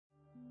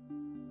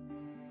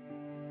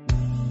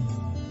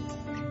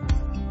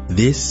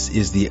This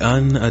is the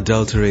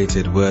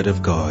unadulterated Word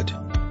of God,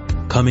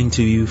 coming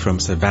to you from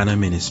Savannah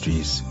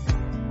Ministries.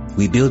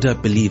 We build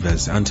up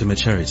believers unto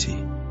maturity.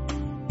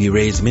 We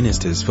raise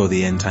ministers for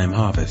the end-time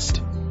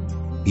harvest.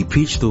 We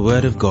preach the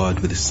Word of God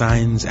with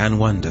signs and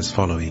wonders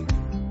following.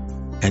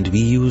 And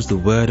we use the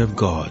Word of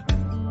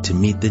God to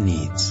meet the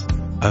needs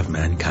of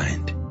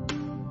mankind.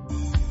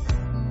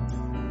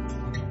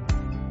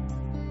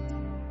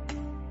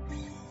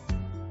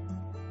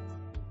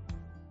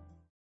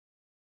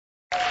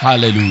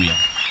 Hallelujah.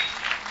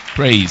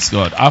 Praise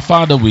God. Our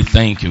Father, we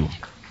thank you.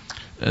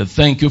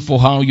 Thank you for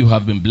how you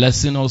have been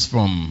blessing us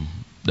from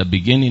the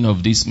beginning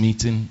of this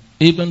meeting.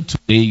 Even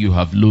today you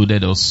have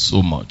loaded us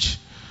so much.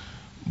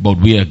 But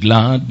we are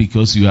glad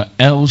because you are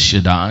El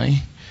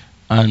Shaddai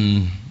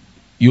and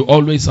you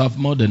always have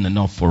more than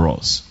enough for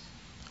us.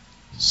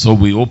 So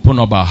we open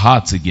up our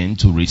hearts again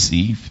to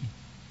receive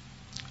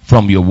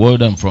from your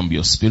word and from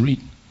your spirit.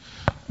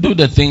 Do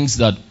the things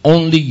that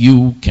only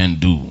you can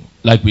do.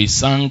 Like we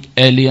sang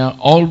earlier,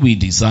 all we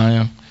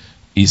desire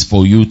is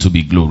for you to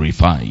be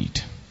glorified.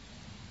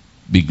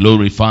 Be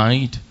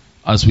glorified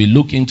as we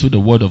look into the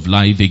word of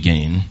life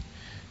again.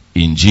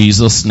 In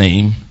Jesus'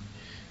 name,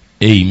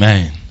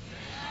 amen.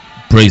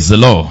 Praise the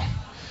Lord.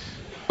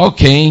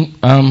 Okay,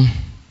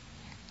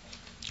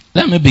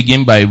 let me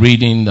begin by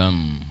reading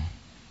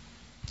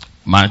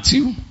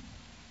Matthew.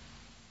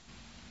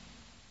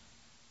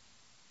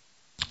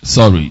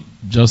 Sorry,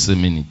 just a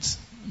minute.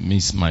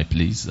 Miss my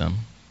place.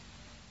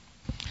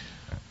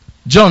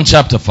 John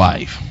chapter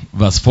 5,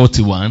 verse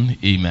 41.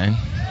 Amen.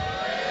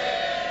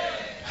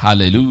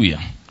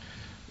 Hallelujah.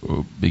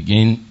 We'll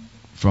begin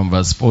from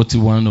verse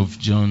 41 of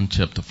John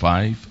chapter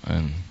 5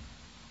 and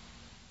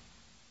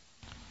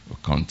we'll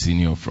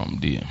continue from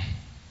there.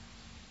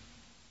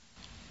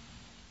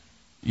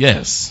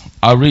 Yes,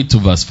 I'll read to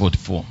verse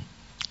 44.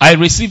 I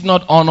receive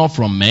not honor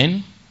from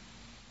men,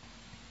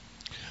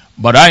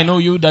 but I know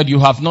you that you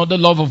have not the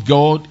love of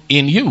God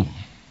in you.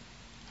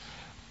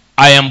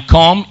 I am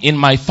come in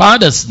my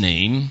Father's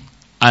name,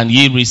 and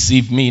ye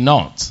receive me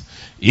not.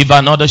 If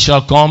another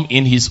shall come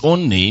in his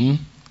own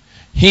name,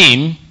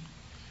 him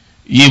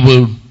ye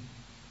will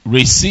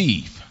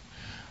receive.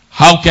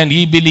 How can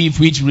ye believe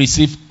which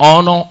receive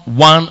honor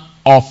one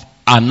of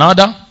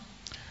another,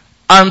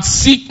 and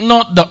seek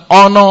not the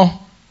honor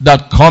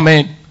that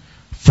cometh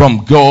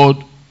from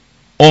God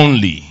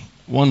only?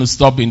 I want to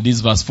stop in this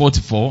verse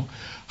 44.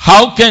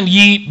 How can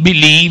ye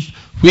believe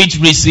which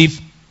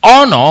receive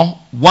honor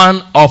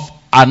one of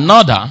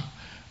another,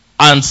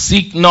 and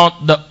seek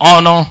not the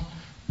honor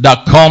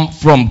that come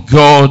from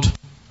God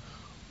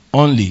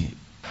only?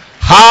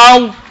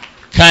 How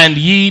can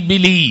ye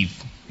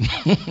believe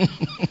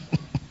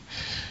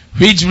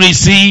which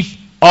receive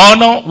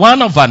honor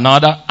one of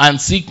another,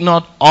 and seek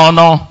not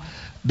honor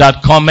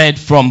that cometh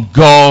from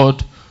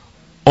God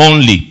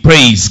only?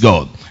 Praise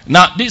God.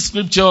 Now, this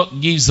scripture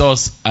gives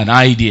us an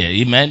idea.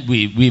 Amen.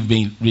 We've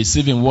been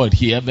receiving word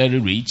here, very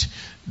rich,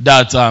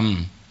 that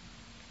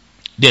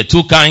there are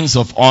two kinds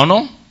of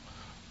honor.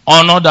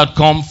 Honor that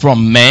comes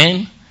from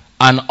men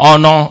and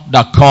honor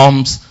that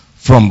comes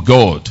from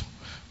God.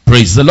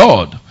 Praise the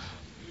Lord.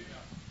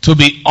 To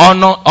be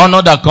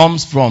honor that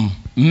comes from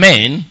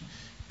men,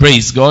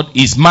 praise God,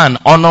 is man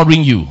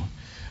honoring you.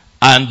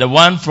 And the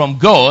one from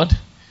God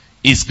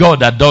is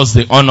God that does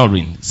the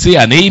honoring. Say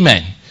an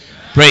amen.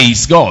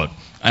 Praise God.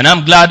 And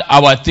I'm glad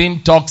our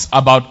theme talks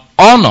about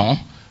honor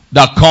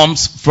that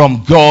comes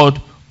from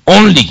God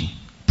only.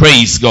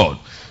 Praise God.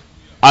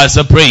 As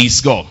a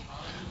praise God.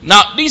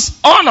 Now, this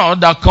honor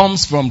that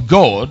comes from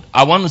God,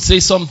 I want to say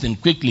something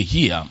quickly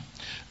here,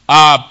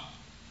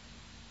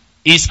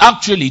 is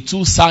actually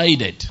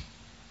two-sided.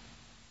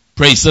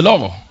 Praise the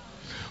Lord.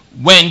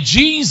 When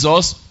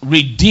Jesus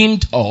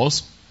redeemed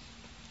us,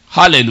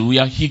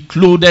 hallelujah, he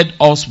clothed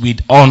us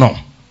with honor.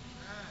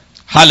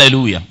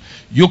 Hallelujah.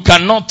 You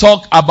cannot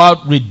talk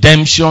about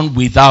redemption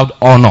without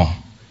honor.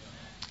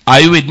 Are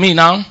you with me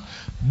now?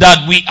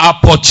 That we are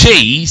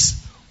purchased,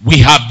 we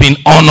have been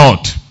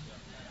honored.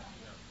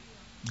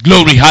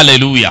 Glory,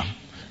 hallelujah.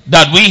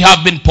 That we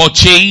have been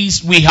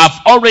purchased, we have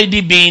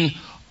already been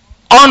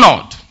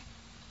honored.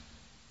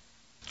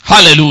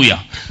 Hallelujah.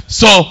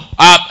 So,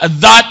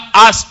 that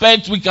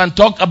aspect, we can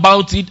talk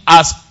about it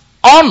as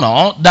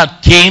honor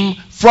that came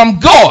from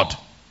God.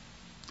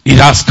 It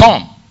has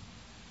come.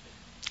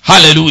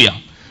 Hallelujah.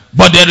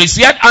 But there is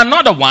yet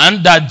another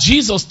one that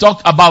Jesus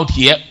talked about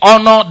here,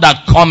 honor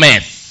that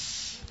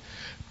cometh.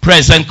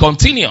 Present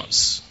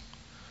continuous.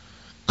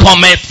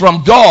 Cometh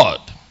from God.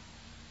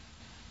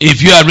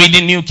 If you are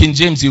reading New King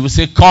James, you will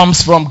say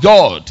comes from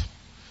God.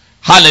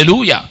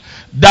 Hallelujah.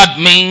 That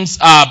means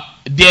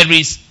there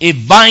is a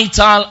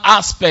vital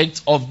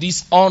aspect of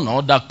this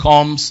honor that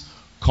comes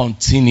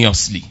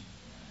continuously.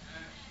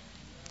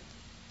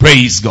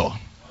 Praise God.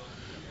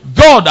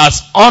 God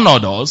has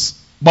honored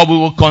us, but we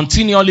will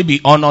continually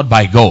be honored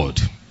by God.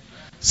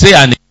 Say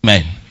an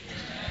amen.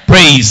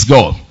 Praise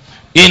God.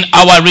 In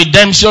our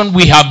redemption,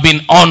 we have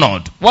been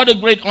honored. What a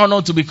great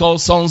honor to be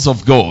called sons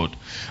of God.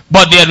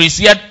 But there is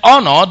yet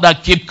honor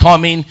that keep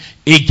coming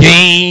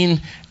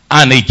again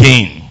and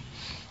again.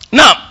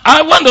 Now,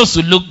 I want us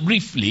to look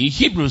briefly,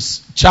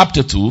 Hebrews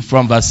chapter 2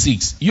 from verse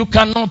 6. You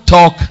cannot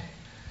talk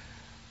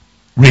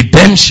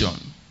redemption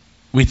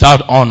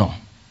without honor.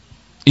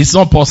 It's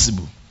not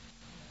possible.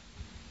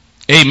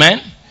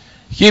 Amen.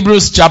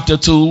 Hebrews chapter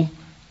 2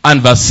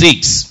 and verse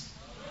 6.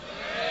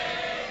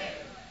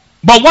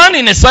 But one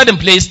in a certain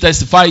place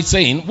testified,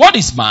 saying, what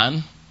is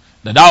man,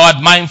 that thou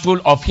art mindful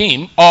of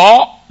him,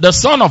 or the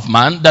son of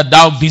man, that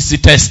thou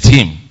visitest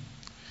him?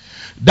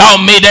 Thou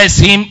madest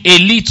him a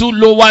little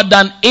lower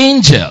than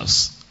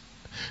angels.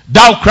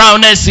 Thou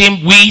crownest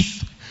him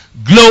with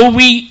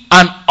glory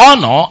and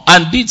honor,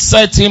 and did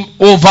set him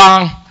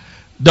over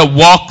the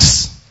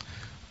works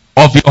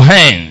of your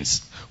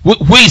hands.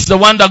 Who is the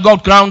one that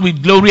God crowned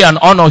with glory and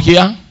honor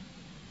here?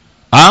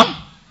 Huh?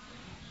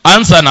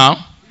 Answer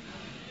now.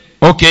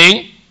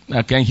 Okay.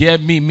 I can hear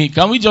me.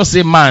 Can we just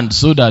say man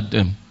so that...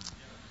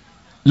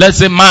 let's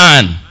say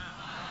man.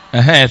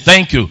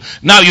 Thank you.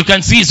 Now you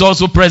can see it's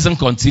also present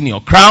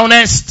continuous.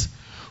 Crownest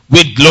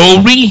with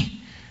glory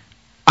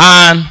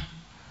and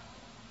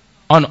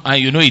honor.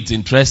 And you know it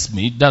interests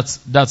me.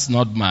 That's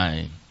not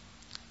my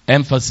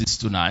emphasis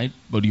tonight.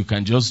 But you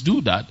can just do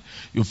that.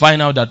 You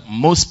find out that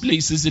most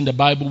places in the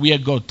Bible where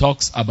God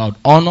talks about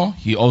honor,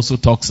 he also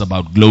talks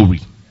about glory.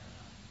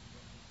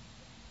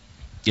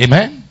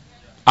 Amen?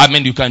 I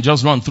mean, you can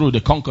just run through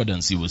the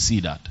concordance, you will see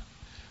that.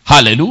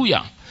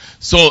 Hallelujah.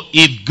 So,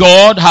 if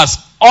God has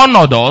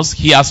honored us,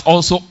 he has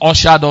also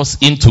ushered us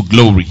into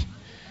glory.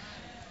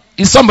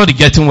 Is somebody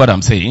getting what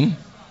I'm saying?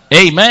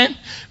 Amen.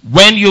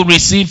 When you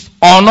receive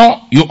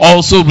honor, you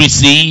also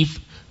receive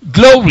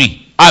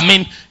glory. I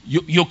mean,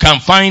 you can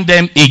find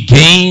them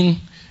again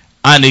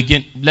and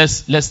again.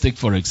 Let's take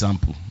for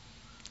example.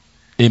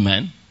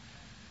 Amen.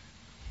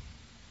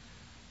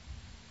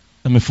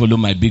 Let me follow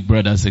my big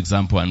brother's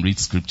example and read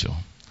scripture.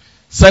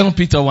 2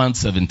 Peter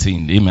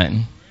 1:17.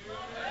 Amen.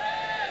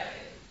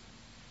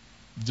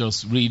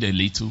 Just read a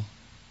little.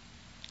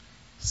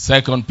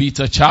 2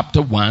 Peter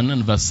chapter 1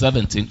 and verse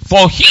 17.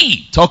 For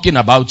he, talking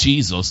about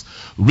Jesus,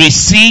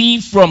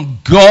 received from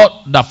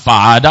God the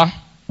Father,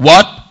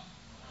 what?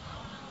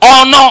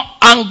 Honor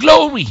and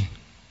glory.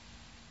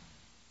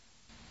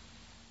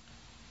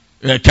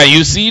 Can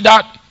you see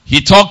that?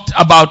 He talked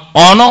about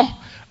honor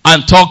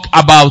and talked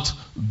about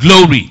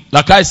glory.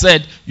 Like I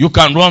said, you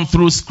can run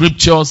through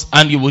scriptures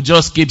and you will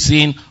just keep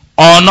seeing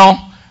honor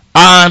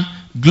and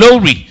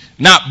glory.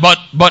 Now, but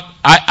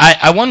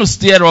I want to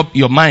stir up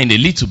your mind a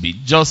little bit,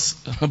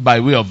 just by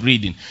way of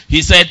reading.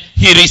 He said,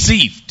 he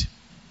received.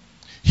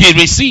 He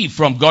received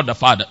from God the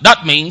Father.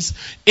 That means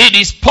it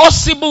is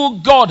possible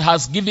God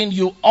has given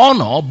you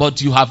honor,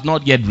 but you have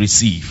not yet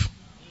received.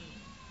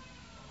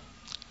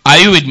 Are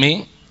you with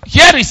me?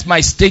 Here is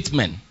my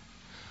statement.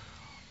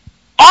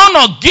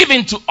 Honor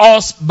given to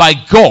us by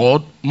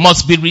God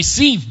must be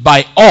received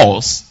by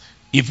us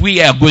if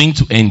we are going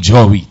to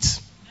enjoy it.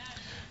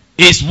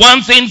 It's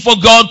one thing for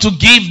God to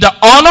give the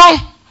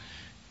honor.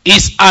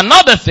 It's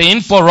another thing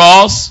for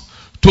us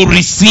to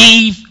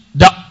receive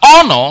the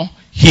honor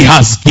he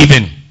has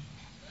given.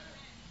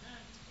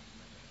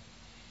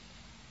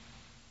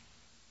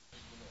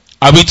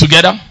 Are we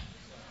together?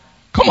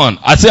 Come on.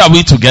 I say, are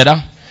we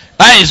together?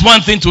 That is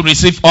one thing to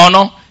receive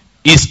honor.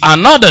 It's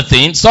another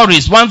thing.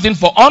 It's one thing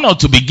for honor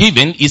to be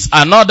given. It's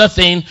another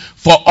thing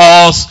for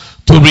us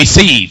to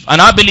receive. And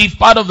I believe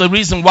part of the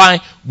reason why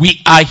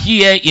we are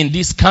here in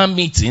this camp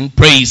meeting,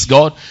 praise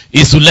God,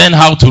 is to learn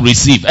how to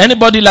receive.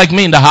 Anybody like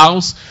me in the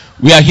house?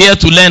 We are here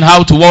to learn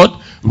how to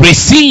what?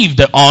 Receive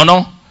the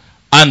honor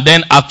and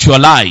then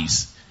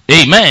actualize.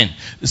 Amen.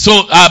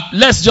 So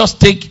let's just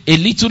take a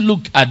little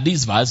look at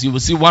this verse. You will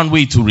see one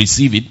way to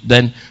receive it.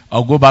 Then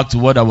I'll go back to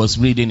what I was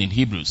reading in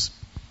Hebrews.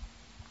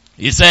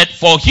 He said,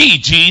 for he,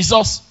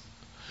 Jesus,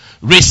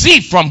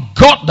 received from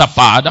God the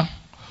Father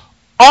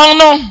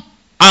honor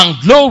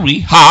and glory.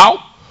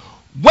 How?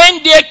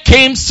 When there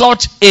came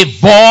such a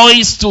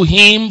voice to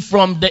him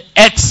from the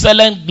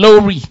excellent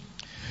glory.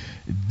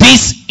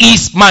 This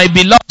is my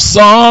beloved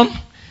Son,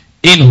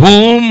 in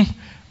whom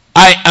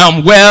I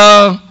am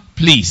well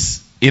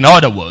pleased. In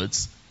other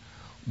words,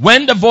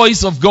 when the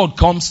voice of God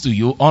comes to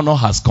you, honor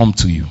has come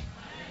to you.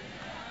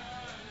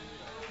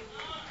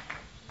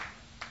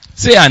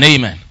 Say an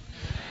amen.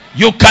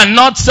 You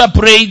cannot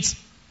separate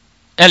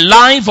a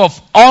life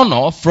of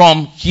honor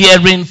from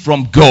hearing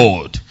from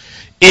God.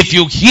 If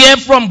you hear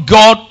from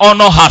God,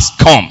 honor has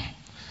come.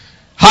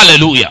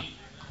 Hallelujah.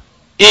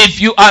 If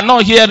you are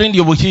not hearing,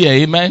 you will hear.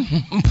 Amen.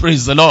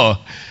 Praise the Lord.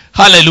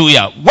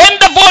 Hallelujah. When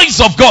the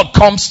voice of God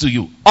comes to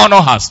you,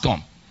 honor has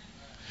come.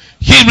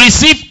 He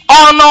received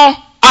honor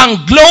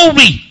and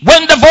glory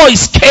when the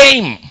voice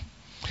came.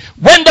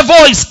 When the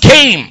voice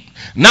came.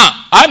 Now,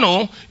 I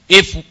know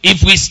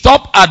if we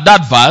stop at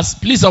that verse,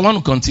 please, I want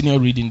to continue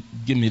reading.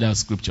 Give me that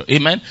scripture.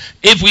 Amen.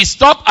 If we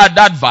stop at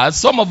that verse,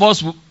 some of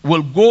us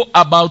will go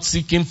about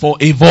seeking for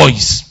a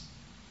voice.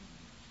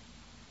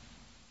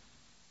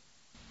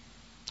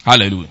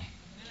 Hallelujah.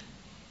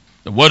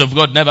 The word of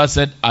God never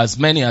said as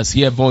many as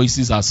hear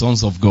voices are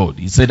sons of God.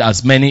 He said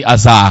as many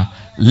as are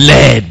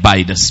Led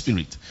by the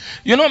Spirit.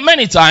 You know,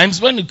 many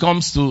times when it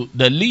comes to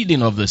the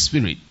leading of the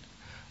Spirit,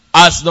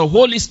 as the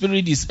Holy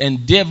Spirit is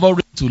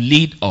endeavoring to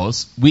lead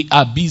us, we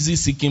are busy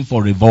seeking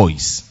for a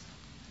voice.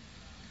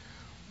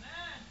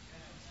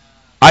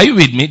 Are you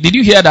with me? Did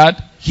you hear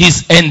that?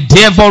 He's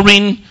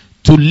endeavoring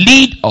to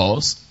lead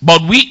us,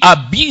 but we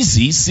are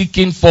busy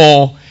seeking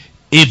for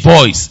a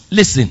voice.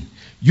 Listen,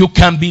 you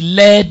can be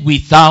led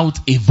without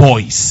a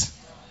voice,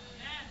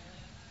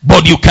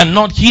 but you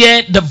cannot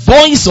hear the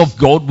voice of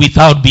God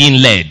without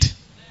being led.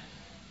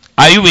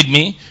 Are you with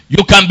me?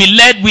 You can be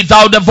led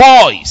without a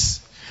voice.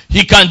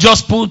 He can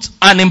just put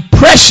an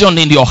impression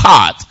in your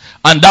heart,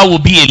 and that will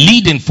be a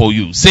leading for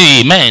you.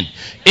 Say amen.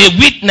 A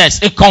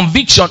witness, a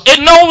conviction,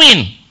 a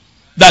knowing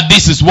that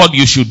this is what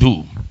you should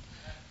do.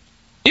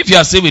 If you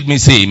are saying with me,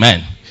 say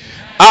amen.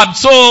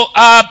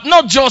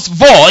 Not just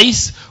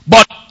voice,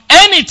 but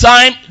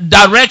anytime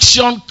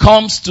direction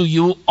comes to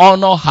you,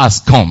 honor has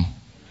come.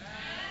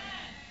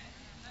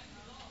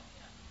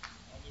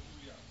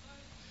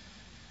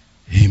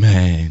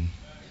 Amen.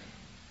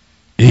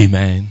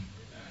 Amen.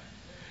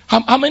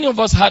 How many of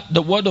us had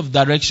the word of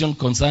direction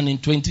concerning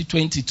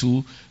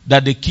 2022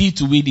 that the key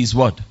to it is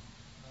what?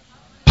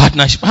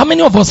 Partnership. How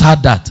many of us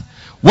had that?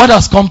 What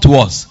has come to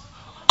us?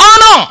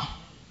 Honor.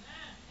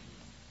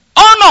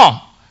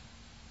 Honor.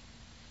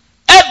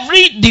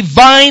 Every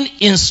divine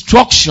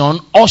instruction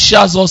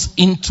ushers us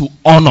into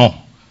honor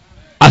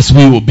as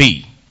we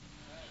obey.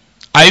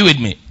 Are you with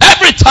me?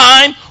 Every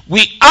time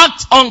we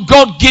act on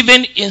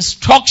God-given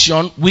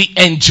instruction, we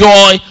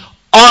enjoy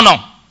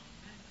honor.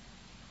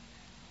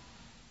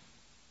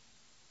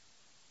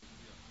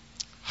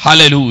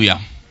 Hallelujah.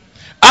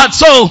 And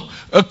so,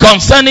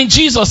 concerning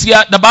Jesus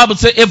here, the Bible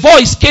says a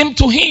voice came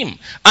to him.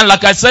 And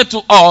like I said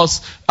to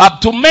us,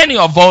 to many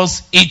of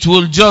us, it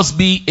will just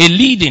be a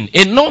leading,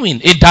 a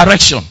knowing, a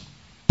direction.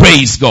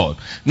 Praise God.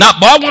 Now,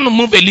 but I want to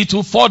move a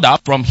little further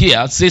from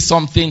here, say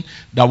something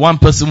that one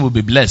person will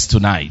be blessed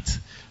tonight.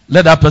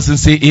 Let that person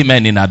say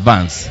amen in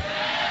advance.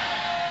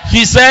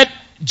 He said,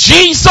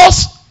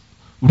 Jesus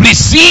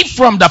received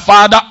from the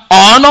Father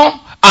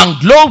honor and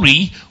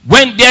glory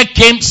when there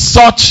came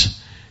such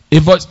a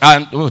voice.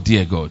 And oh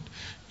dear God.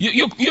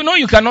 You know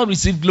you cannot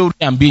receive glory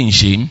and be in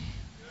shame.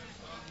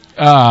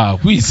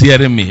 Who is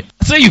hearing me?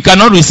 I say you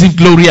cannot receive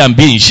glory and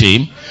be in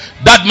shame.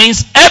 That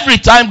means every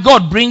time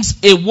God brings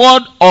a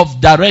word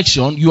of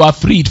direction, you are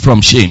freed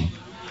from shame.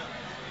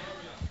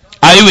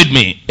 Are you with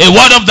me? A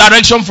word of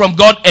direction from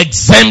God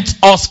exempts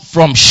us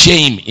from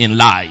shame in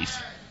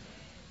life.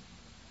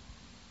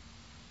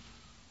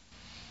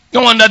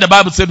 No wonder the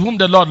Bible said, whom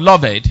the Lord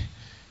loveth,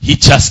 he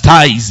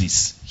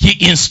chastises,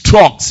 he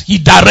instructs, he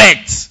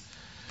directs.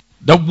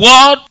 The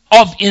word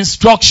of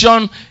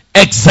instruction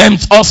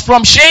exempts us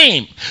from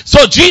shame.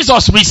 So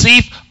Jesus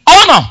received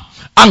honor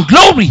and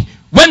glory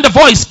when the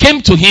voice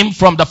came to him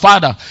from the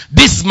Father.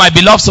 This is my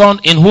beloved Son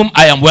in whom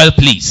I am well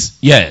pleased.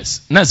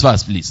 Yes. Next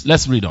verse, please.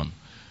 Let's read on.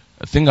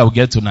 I think I will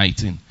get to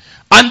 19.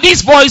 And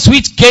this voice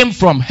which came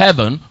from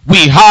heaven,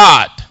 we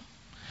heard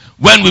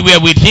when we were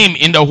with him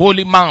in the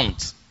holy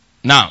mount.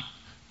 Now,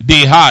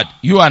 they heard.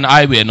 You and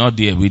I were not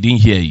there. We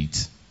didn't hear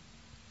it.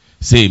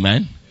 Say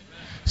amen.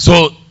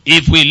 So,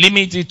 if we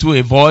limit it to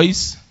a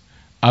voice,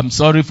 I'm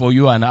sorry for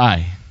you and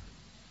I.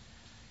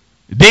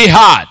 They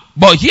heard.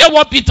 But hear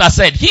what Peter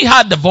said. He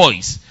heard the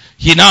voice.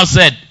 He now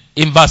said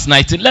in verse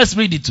 19, let's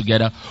read it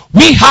together.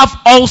 We have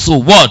also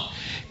what?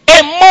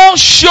 A more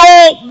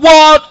sure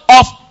word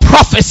of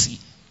prophecy.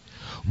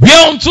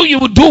 Whereunto you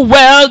will do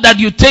well that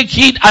you take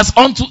heed as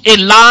unto a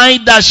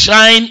light that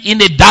shine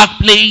in a dark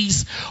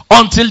place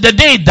until the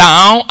day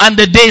dawn and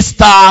the day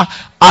star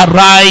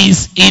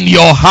arise in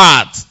your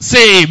hearts.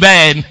 Say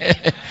amen.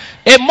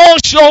 A more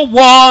sure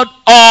word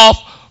of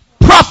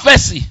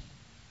prophecy.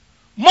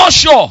 More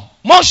sure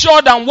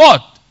than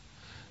what?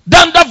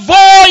 Than the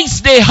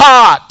voice they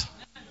heard.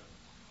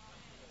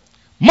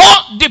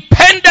 More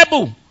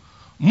dependable.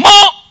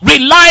 More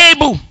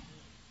reliable.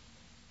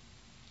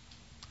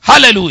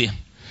 Hallelujah.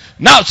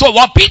 Now, so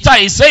what Peter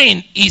is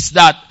saying is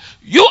that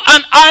you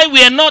and I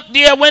were not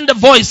there when the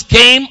voice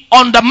came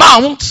on the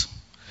mount,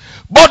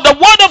 but the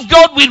word of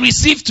God we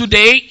receive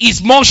today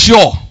is more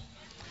sure.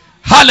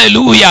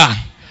 Hallelujah.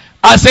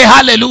 I say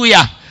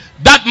hallelujah.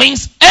 That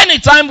means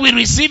anytime we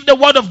receive the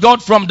word of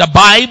God from the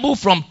Bible,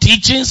 from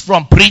teachings,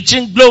 from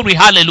preaching, glory,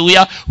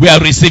 hallelujah, we are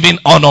receiving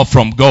honor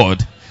from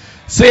God.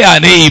 Say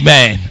an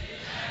amen.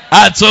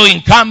 And so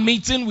in camp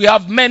meeting, we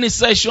have many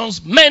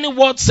sessions, many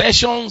word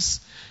sessions.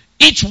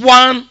 Each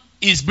one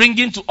is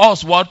bringing to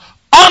us what?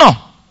 Honor.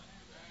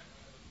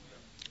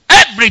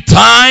 Every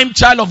time,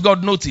 child of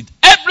God, note it.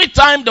 Every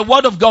time the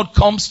word of God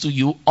comes to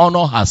you,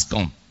 honor has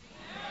come.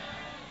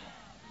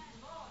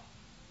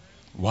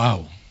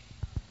 Wow.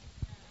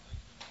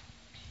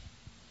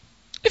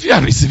 If you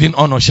are receiving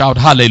honor, shout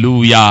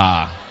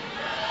hallelujah.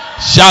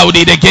 Shout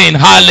it again.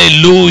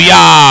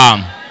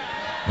 Hallelujah.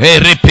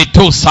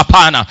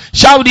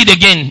 Shout it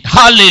again.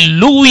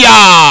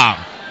 Hallelujah.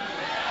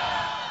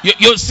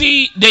 You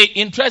see, the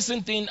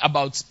interesting thing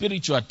about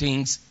spiritual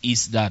things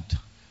is that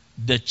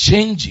the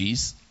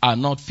changes are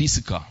not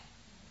physical.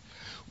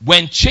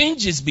 When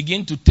changes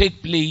begin to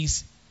take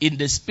place in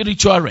the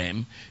spiritual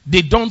realm,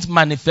 they don't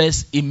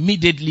manifest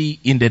immediately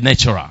in the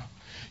natural.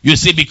 You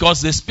see,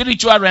 because the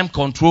spiritual realm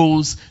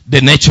controls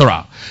the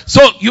natural.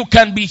 So you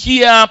can be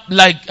here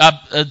like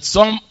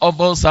some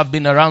of us have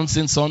been around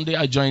since Sunday.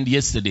 I joined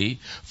yesterday.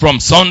 From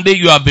Sunday,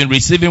 you have been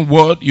receiving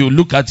word. You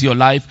look at your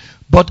life.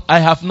 But I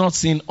have not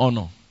seen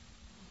honor.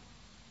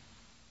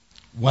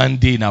 One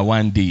day,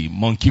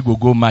 monkey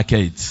go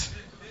market.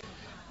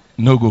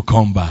 No go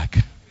come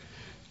back.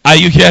 Are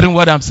you hearing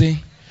what I'm saying?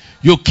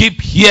 You keep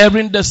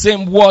hearing the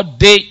same word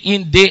day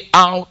in, day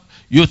out.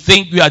 You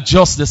think you are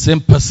just the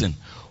same person.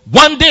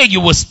 One day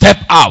you will step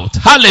out.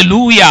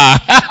 Hallelujah.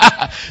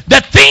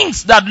 The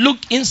things that look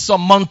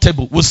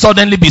insurmountable will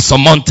suddenly be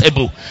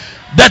surmountable.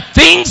 The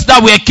things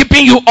that were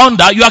keeping you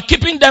under, you are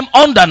keeping them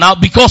under now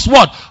because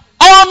what?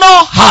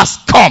 Honor has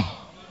come.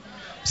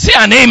 Say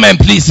an amen,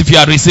 please, if you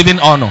are receiving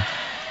honor.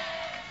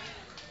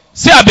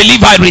 Say, I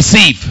believe I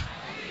receive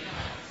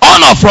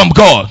honor from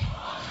God.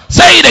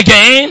 Say it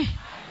again.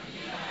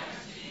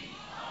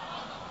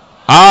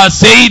 I'll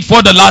say it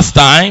for the last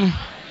time.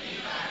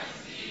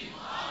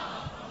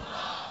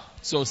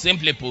 So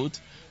simply put,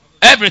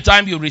 every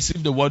time you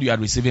receive the word, you are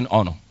receiving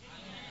honor.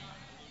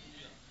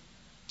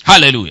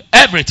 Hallelujah.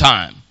 Every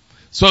time.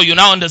 So you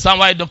now understand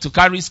why Dr.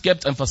 Caris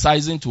kept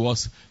emphasizing to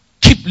us,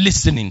 keep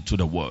listening to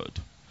the word.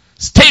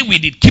 Stay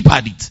with it. Keep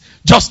at it.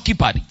 Just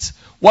keep at it.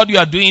 What you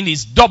are doing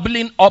is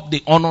doubling up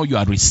the honor you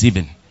are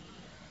receiving.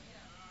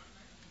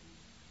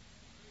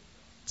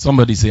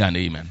 Somebody say an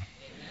amen.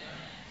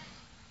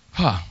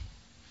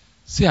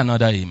 Say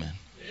another amen.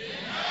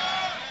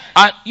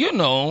 And you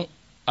know,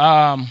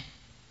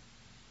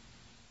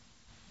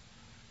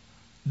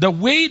 the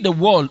way the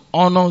world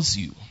honors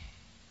you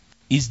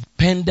is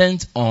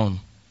dependent on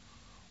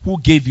who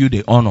gave you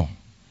the honor.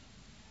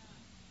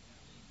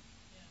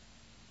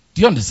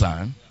 Do you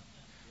understand?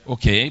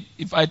 Okay,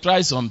 if I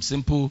try some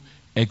simple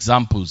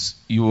examples,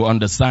 you will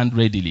understand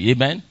readily.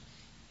 Amen?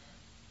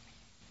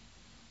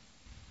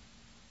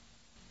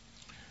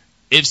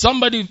 If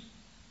somebody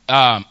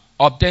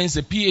obtains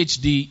a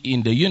PhD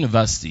in the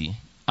university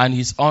and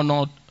he's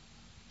honored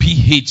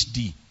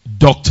PhD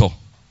doctor,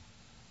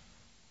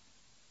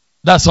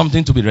 that's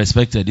something to be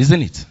respected,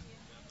 isn't it?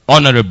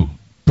 Honorable.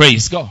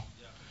 Praise God.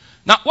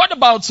 Now, what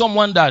about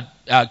someone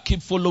that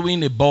keep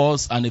following a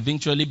boss and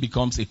eventually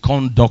becomes a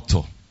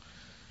conductor?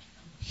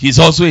 He's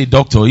also a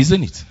doctor,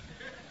 isn't it?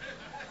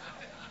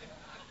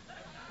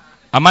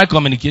 Am I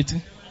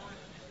communicating?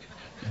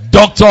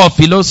 Doctor of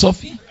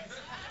philosophy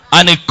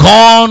and a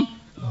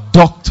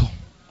conductor.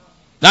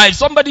 Now, if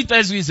somebody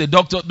tells you he's a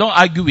doctor, don't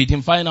argue with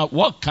him. Find out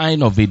what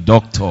kind of a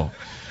doctor.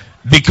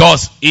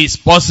 Because it's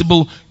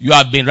possible you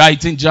have been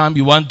writing JAM,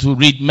 you want to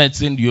read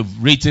medicine,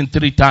 you've written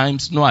 3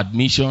 times, no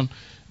admission.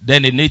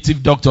 Then a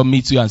native doctor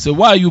meets you and says,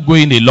 why are you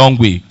going a long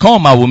way?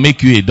 Come, I will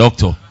make you a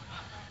doctor.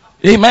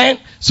 Amen.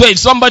 So if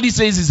somebody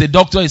says he's a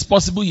doctor, it's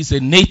possible he's a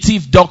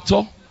native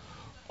doctor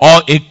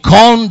or a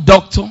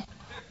conductor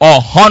or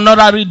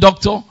honorary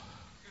doctor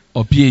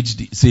or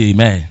PhD. Say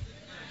amen.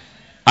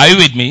 Are you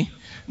with me?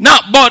 Now,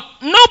 but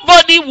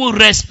nobody will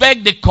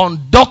respect the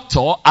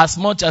conductor as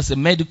much as a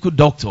medical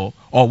doctor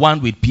or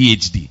one with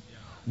PhD.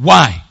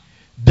 Why?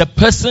 The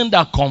person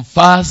that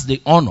confers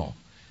the honor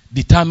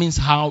determines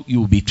how you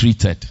will be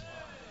treated.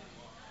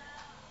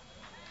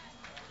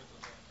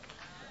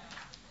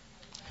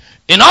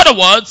 In other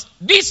words,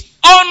 this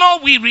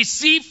honor we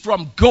receive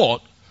from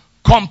God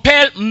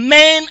compel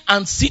men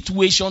and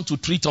situations to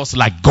treat us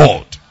like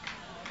God.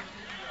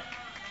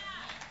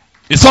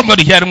 Is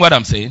somebody hearing what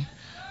I'm saying?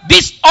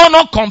 This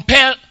honor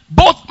compels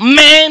both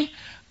men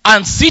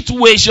and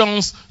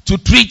situations to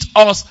treat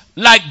us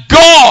like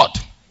God.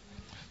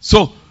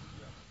 So,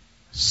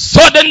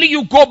 suddenly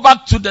you go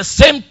back to the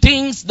same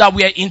things that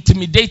were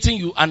intimidating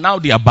you and now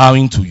they are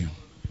bowing to you.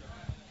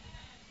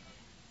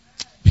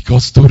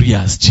 Because story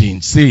has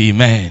changed. Say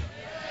amen.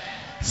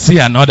 Say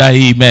another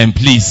amen,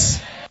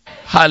 please.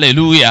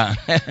 Hallelujah.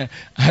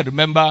 I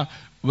remember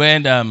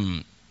when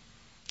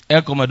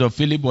Air Commodore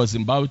Philip was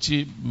in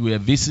Bauchi, we were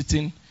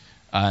visiting,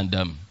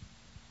 and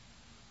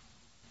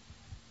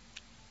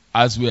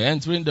as we were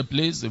entering the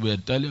place, they were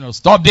telling us,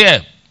 stop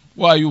there.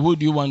 Who are you? Who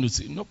do you want to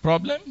see? No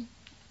problem.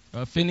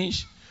 We're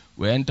finished.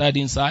 We entered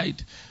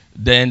inside.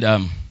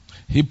 Then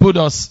he put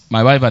us,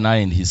 my wife and I,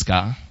 in his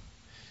car.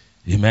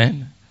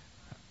 Amen.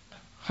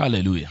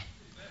 Hallelujah.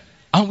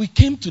 And we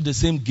came to the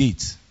same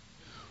gate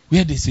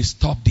where they say,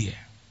 stop there.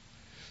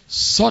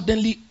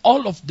 Suddenly,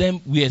 all of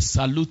them were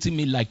saluting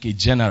me like a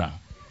general.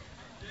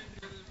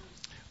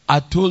 I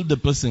told the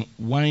person,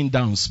 wind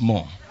down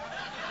small.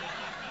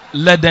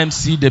 Let them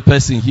see the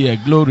person here.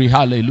 Glory,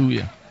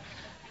 hallelujah.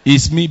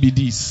 It's me be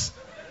this.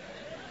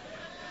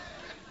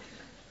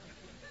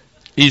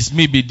 It's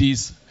me be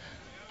this.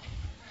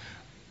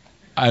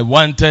 I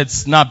wanted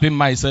snapping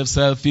myself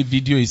selfie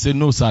video. He said,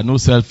 no sir, no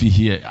selfie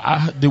here.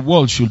 The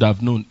world should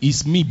have known.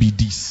 It's me be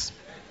this.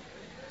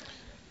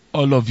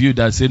 All of you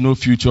that say no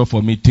future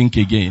for me, think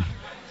again.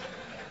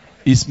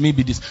 It's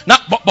maybe this. Now,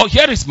 but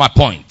here is my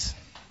point.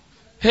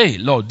 Hey,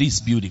 Lord, this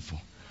is beautiful.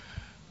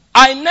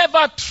 I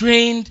never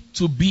trained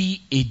to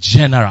be a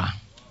general.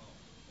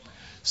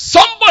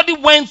 Somebody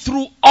went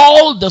through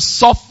all the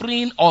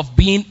suffering of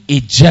being a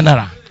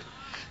general,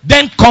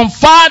 then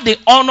conferred the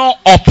honor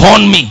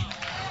upon me.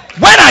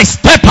 When I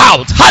step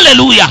out,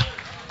 hallelujah,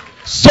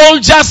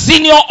 soldiers,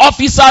 senior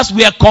officers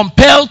were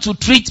compelled to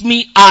treat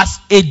me as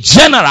a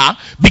general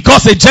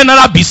because a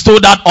general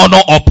bestowed that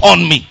honor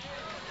upon me.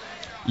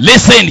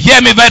 Listen,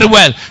 hear me very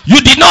well. You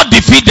did not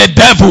defeat the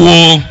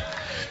devil.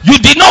 You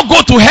did not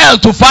go to hell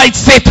to fight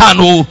Satan.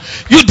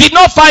 You did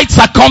not fight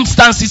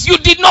circumstances. You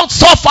did not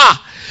suffer.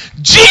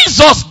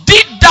 Jesus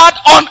did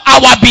that on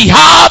our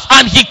behalf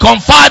and he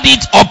conferred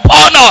it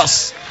upon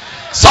us.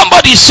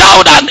 Somebody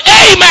shout an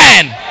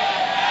amen.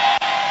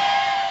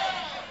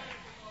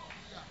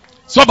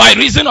 So by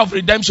reason of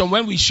redemption,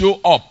 when we show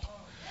up,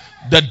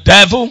 the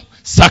devil,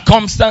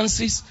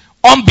 circumstances,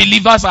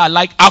 unbelievers are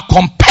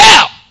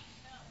compelled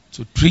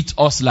to treat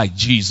us like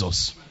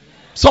Jesus.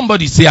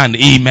 Somebody say an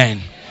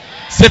amen.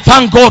 Say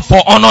thank God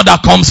for honor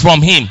that comes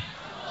from him.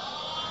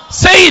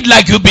 Say it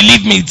like you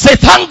believe me. Say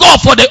thank God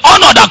for the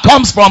honor that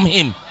comes from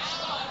him.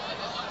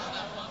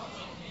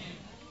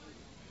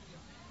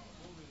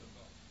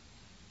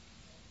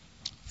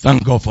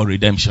 Thank God for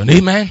redemption.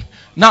 Amen.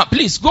 Now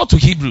please go to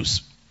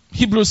Hebrews.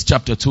 Hebrews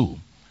chapter 2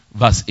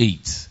 verse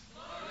 8.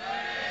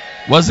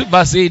 Was it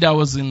verse 8? I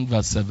was in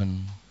verse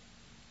 7.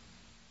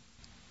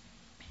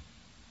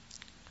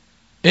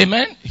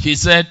 Amen. He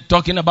said,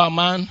 talking about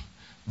man,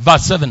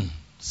 verse 7.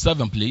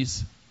 7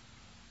 please.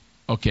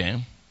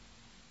 Okay.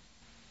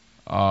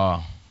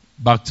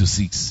 Back to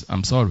 6.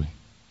 I'm sorry.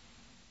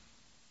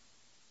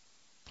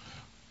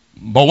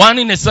 But one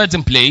in a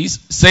certain place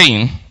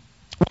saying,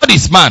 what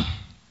is man,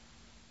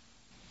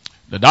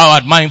 that thou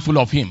art mindful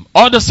of him?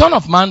 Or the son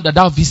of man, that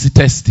thou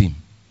visitest him?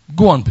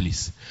 Go on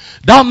please.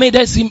 Thou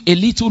madest him a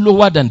little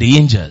lower than the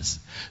angels.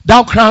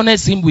 Thou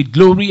crownest him with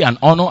glory and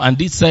honor, and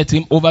didst set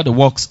him over the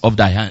works of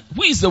thy hand.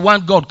 Who is the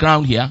one God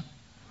crowned here?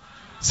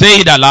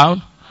 Say it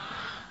aloud.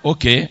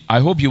 Okay,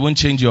 I hope you won't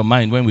change your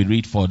mind when we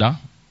read further.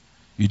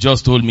 You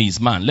just told me it's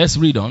man. Let's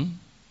read on.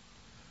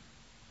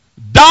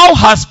 Thou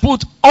hast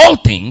put all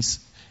things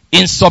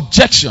in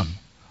subjection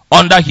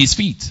under his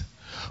feet.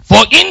 For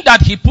in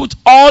that he put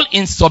all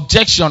in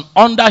subjection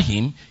under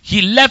him,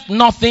 he left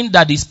nothing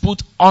that is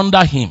put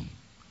under him.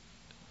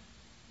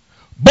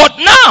 But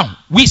now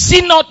we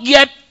see not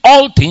yet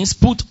all things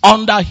put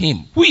under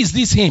him. Who is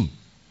this him?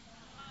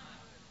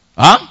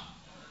 Huh?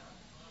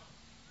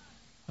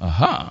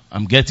 Aha,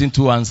 I'm getting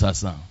 2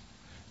 answers now.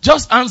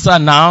 Just answer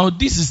now.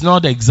 This is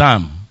not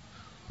exam.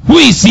 Who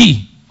is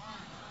he?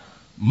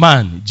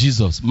 Man,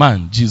 Jesus.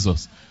 Man,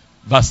 Jesus.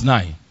 Verse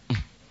 9.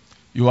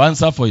 You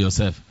answer for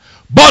yourself.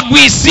 But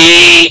we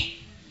see.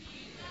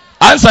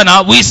 Answer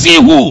now. We see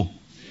who?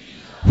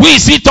 Who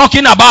is he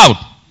talking about?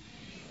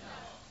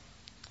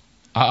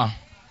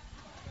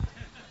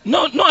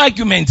 No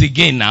argument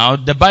again now.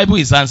 The Bible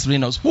is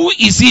answering us. Who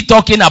is he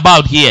talking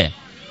about here?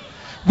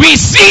 We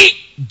see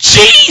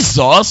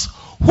Jesus,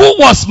 who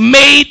was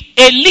made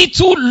a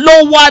little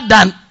lower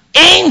than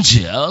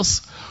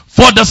angels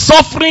for the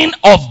suffering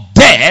of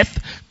death,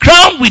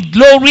 crowned with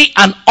glory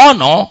and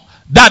honor,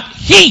 that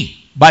he,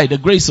 by the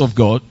grace of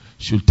God,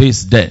 should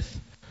taste death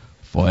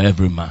for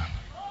every man.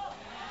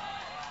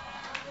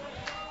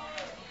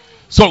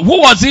 So who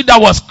was it that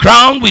was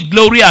crowned with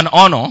glory and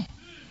honor?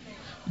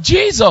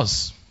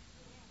 Jesus.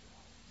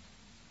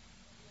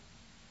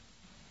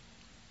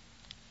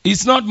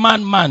 It's not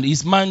man,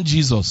 it's man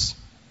Jesus.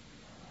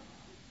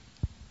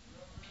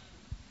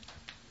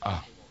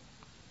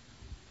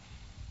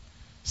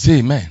 Say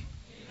amen.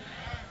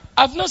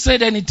 I've not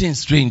said anything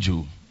strange.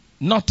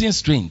 Nothing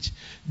strange.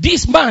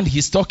 This man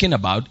he's talking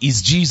about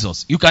is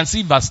Jesus. You can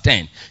see verse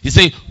 10. He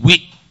say,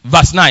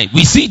 verse 9,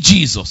 we see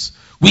Jesus.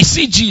 We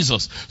see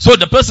Jesus. So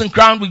the person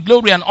crowned with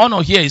glory and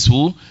honor here is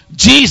who?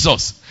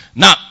 Jesus.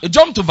 Now,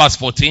 jump to verse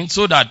 14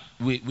 so that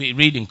we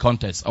read in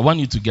context. I want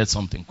you to get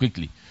something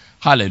quickly.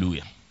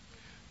 Hallelujah.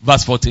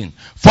 Verse 14.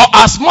 For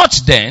as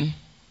much then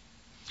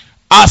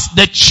as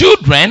the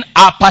children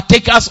are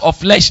partakers of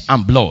flesh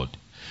and blood,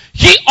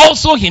 he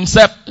also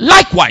himself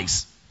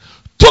likewise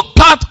took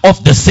part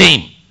of the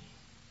same.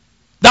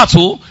 That's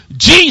who?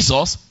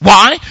 Jesus.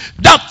 Why?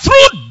 That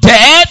through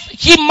death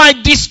he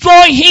might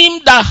destroy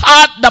him that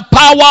had the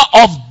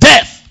power of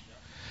death,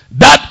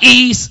 that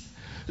is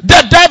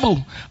the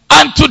devil,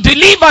 and to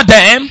deliver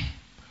them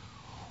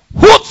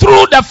who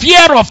through the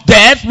fear of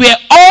death were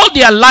all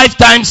their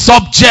lifetime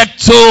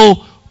subject to.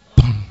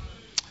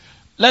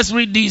 Let's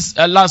read these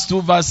last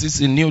 2 verses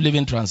in New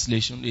Living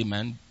Translation.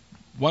 Amen.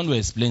 One will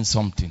explain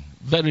something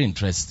very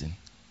interesting.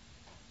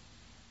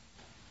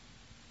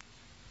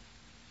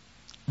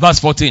 Verse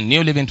 14,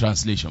 New Living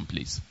Translation,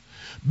 please.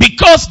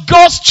 Because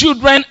God's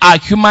children are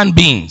human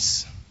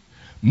beings,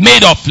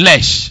 made of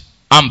flesh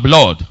and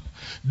blood,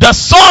 the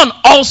Son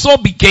also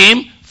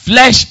became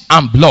flesh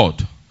and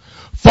blood.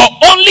 For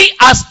only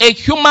as a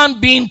human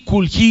being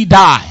could he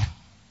die,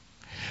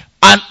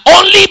 And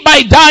only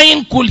by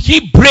dying could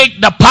he break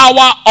the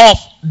power of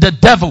the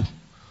devil,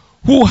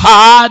 who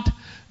had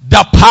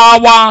the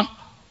power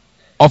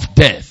of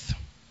death.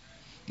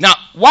 Now,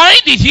 why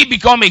did he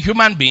become a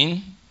human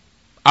being?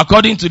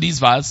 According to this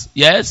verse,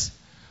 yes.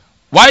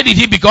 Why did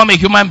he become a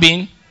human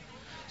being?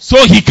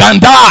 So he can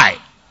die.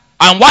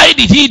 And why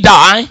did he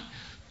die?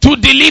 To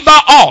deliver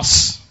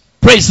us.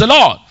 Praise the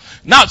Lord.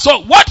 Now,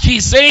 so what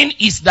he's saying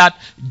is that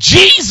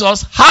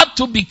Jesus had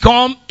to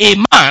become a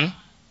man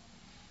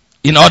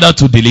in order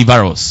to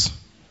deliver us.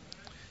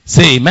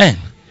 Say amen.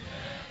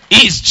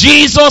 It's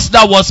Jesus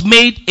that was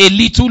made a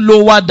little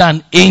lower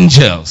than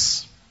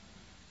angels,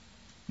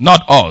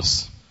 not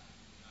us.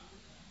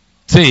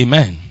 Say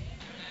amen.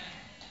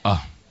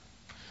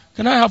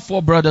 Can I have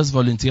 4 brothers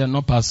volunteer?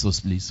 Not pastors,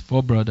 please.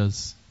 4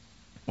 brothers.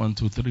 1,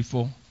 2, 3,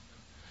 4.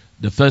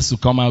 The first to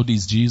come out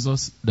is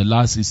Jesus. The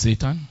last is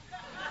Satan.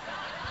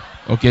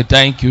 Okay,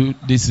 thank you.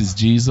 This is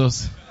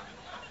Jesus.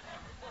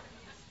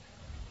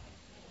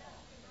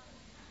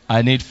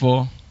 I need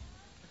 4.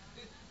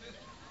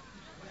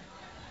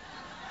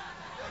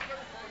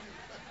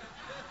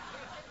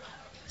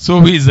 So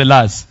who is the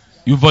last?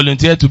 You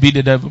volunteer to be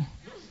the devil?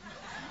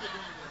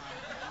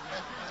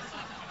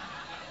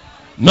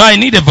 No, I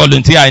need a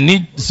volunteer. I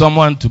need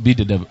someone to be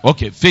the devil.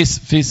 Okay, face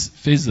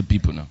the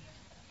people now.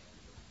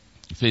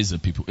 Face the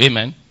people.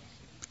 Amen.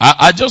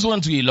 I just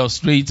want to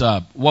illustrate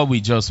what we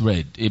just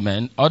read.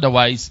 Amen.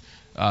 Otherwise,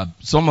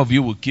 some of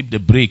you will keep the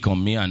brake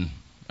on me and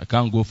I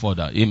can't go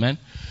further. Amen.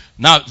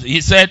 Now,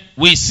 he said,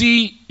 we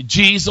see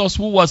Jesus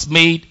who was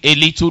made a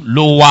little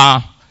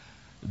lower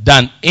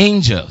than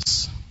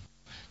angels,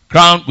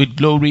 crowned with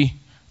glory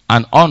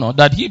and honor,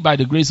 that he by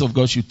the grace of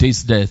God should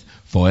taste death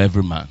for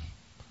every man.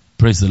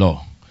 Praise the Lord.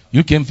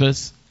 You came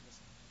first?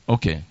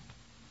 Okay.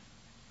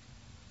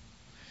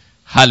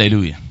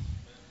 Hallelujah.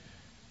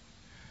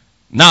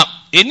 Now,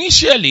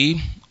 initially,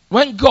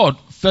 when God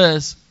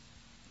first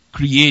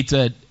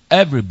created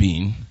every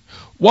being,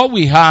 what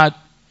we had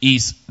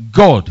is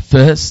God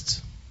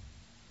first.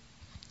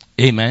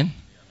 Amen.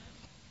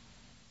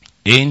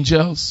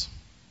 Angels.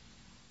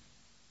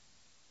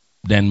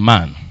 Then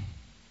man.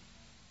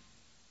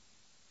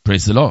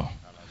 Praise the Lord.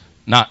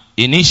 Now,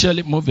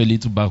 initially, move a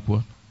little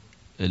backward.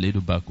 A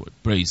little backward.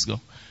 Praise God.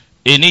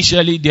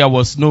 Initially, there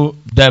was no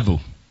devil.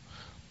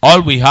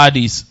 All we had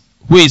is,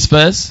 who is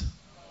first?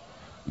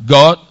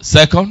 God.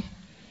 Second?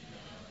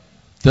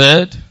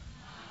 Third?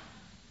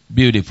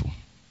 Beautiful.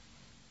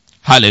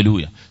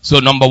 Hallelujah. So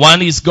number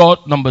 1 is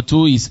God. Number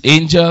 2 is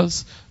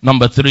angels.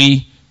 Number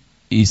 3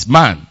 is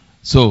man.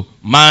 So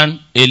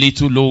man a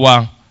little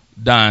lower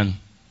than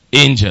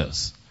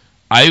angels.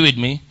 Are you with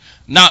me?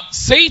 Now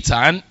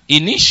Satan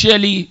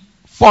initially,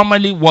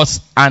 formerly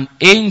was an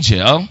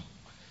angel.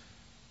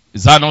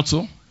 Is that not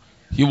so?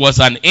 He was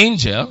an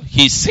angel.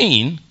 He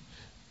sinned.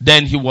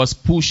 Then he was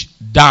pushed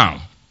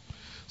down.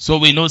 So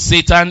we know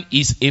Satan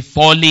is a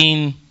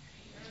fallen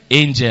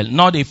angel,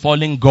 not a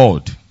fallen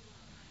God.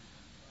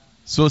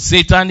 So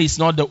Satan is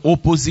not the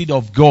opposite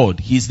of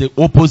God. He's the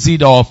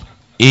opposite of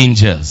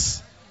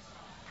angels.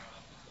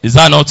 Is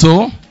that not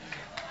so?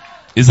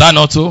 Is that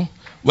not so?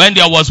 When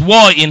there was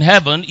war in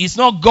heaven, it's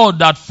not God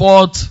that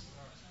fought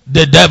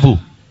the devil.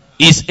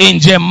 It's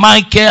angel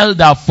Michael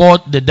that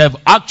fought the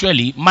devil.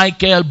 Actually,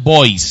 Michael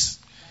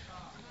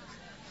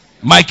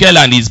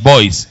and his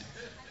boys.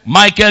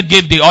 Michael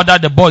gave the order,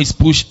 the boys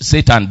pushed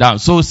Satan down.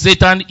 So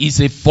Satan is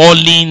a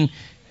fallen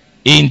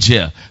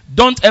angel.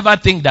 Don't ever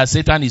think that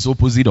Satan is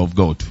opposite of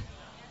God.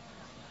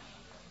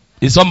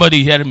 Is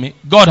somebody hearing me?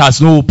 God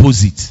has no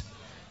opposite.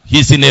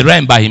 He's in a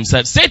realm by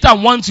himself.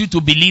 Satan wants you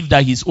to believe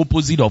that he's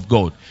opposite of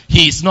God.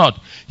 He is not.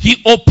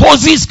 He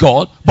opposes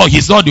God, but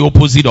he's not the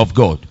opposite of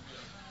God.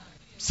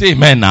 Say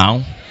amen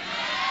now.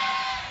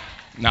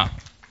 Now.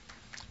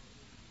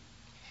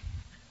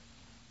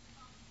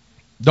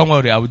 Don't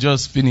worry, I will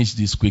just finish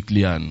this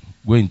quickly and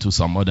go into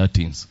some other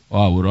things.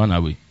 Or I will run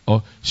away.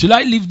 Or should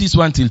I leave this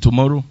one till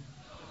tomorrow?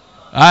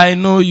 I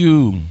know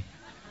you.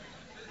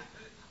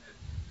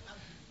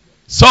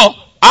 So,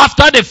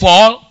 after the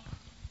fall,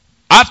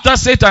 after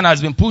Satan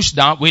has been pushed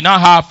down, we now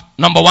have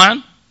number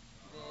 1,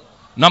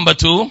 number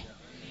 2,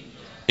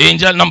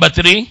 angel, number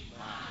 3,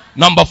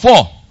 number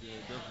 4,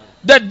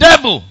 the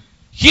devil.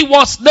 He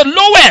was the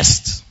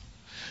lowest.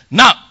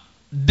 Now,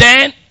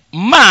 then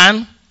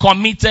man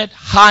committed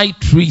high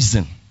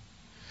treason.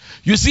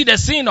 You see, the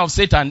sin of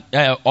Satan,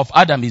 of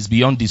Adam, is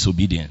beyond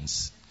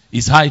disobedience.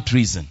 It's high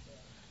treason.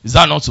 Is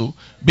that not so?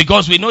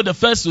 Because we know the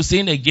first to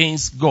sin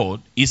against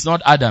God is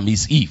not Adam,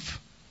 it's Eve.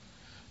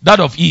 That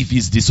of Eve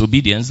is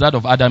disobedience. That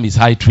of Adam is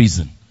high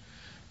treason.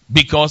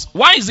 Because,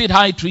 why is it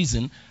high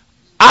treason?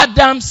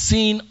 Adam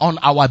sinned on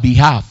our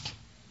behalf.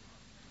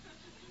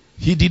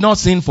 He did not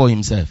sin for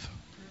himself.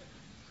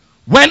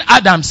 When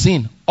Adam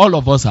sinned, all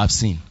of us have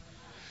sinned.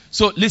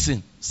 So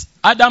listen,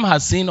 Adam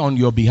has sinned on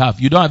your behalf.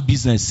 You don't have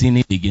business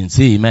sinning again.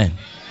 Say amen.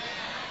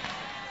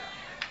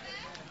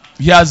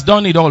 He has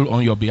done it all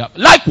on your behalf.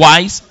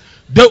 Likewise,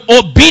 the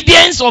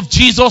obedience of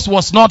Jesus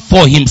was not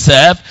for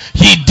himself.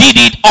 He did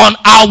it on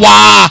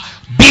our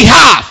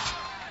behalf.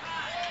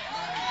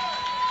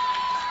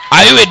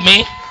 Are you with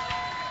me?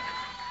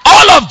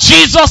 All of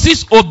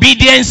Jesus'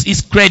 obedience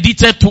is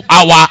credited to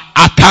our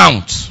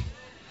account.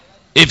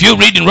 If you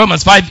read in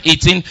Romans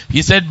 5:18,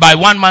 he said, by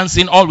one man's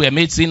sin, all were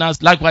made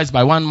sinners. Likewise,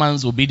 by one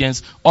man's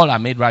obedience, all are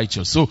made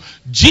righteous. So,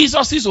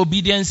 Jesus'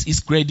 obedience is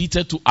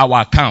credited to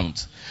our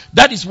account.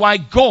 That is why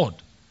God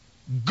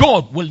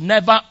will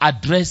never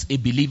address a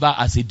believer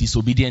as a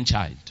disobedient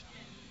child.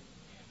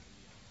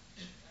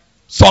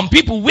 Some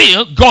people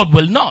will, God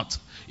will not.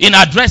 In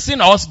addressing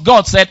us,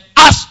 God said,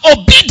 as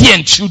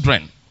obedient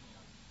children.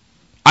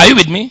 Are you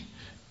with me?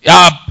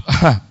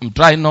 I'm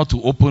trying not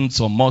to open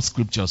some more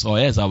scriptures, or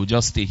else I will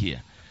just stay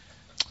here.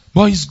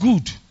 But it's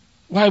good.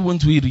 Why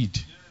won't we read?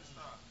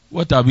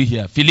 What are we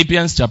here?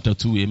 Philippians chapter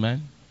 2,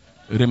 amen?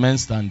 Remain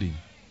standing.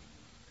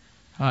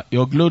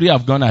 Your glory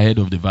have gone ahead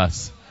of the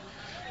verse.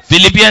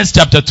 Philippians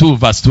chapter 2,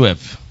 verse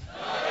 12.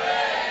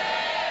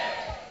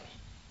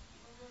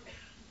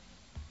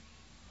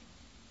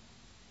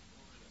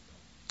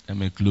 Let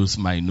me close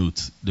my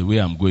note. The way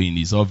I'm going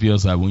is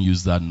obvious. I won't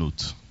use that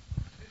note.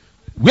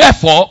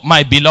 Wherefore,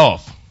 my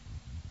beloved,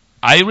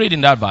 are you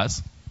reading that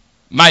verse?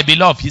 My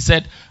beloved, he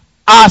said,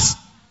 as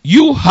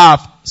you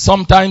have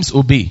sometimes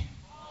obeyed.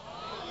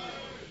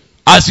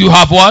 As you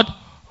have what?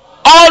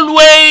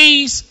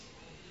 Always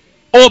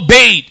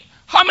obeyed.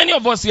 How many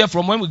of us here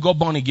from when we got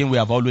born again, we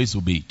have always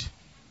obeyed?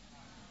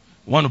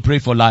 Want to pray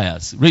for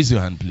liars? Raise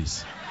your hand,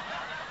 please.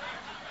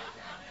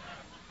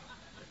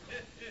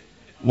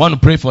 Want to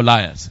pray for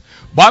liars?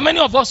 But how many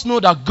of us know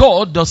that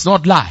God does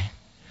not lie?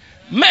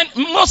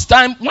 Most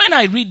time, when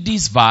I read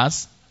this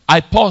verse, I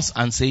pause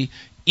and say,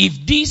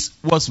 if this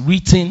was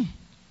written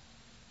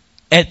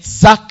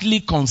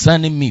exactly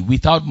concerning me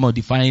without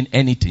modifying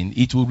anything,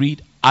 it will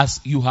read, as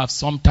you have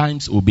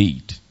sometimes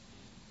obeyed.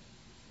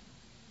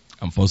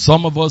 And for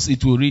some of us,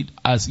 it will read,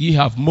 as ye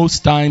have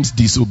most times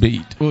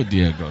disobeyed. Oh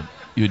dear God,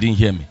 you didn't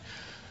hear me.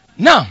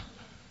 Now,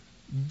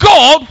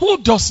 God, who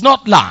does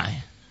not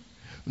lie,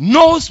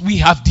 knows we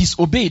have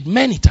disobeyed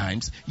many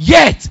times,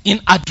 yet in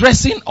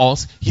addressing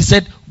us, he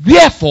said,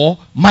 wherefore,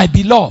 my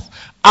beloved,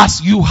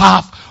 as you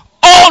have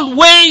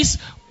always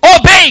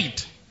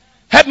obeyed.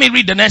 Help me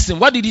read the next thing.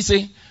 What did he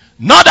say?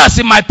 Not as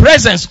in my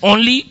presence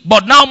only,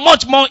 but now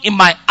much more in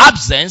my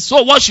absence.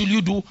 So what should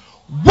you do?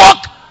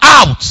 Work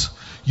out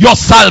your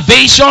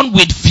salvation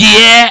with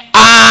fear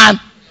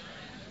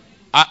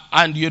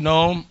and you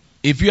know,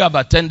 if you have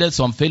attended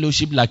some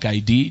fellowship like I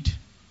did,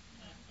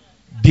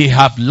 they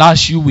have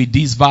lashed you with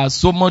this verse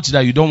so much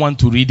that you don't want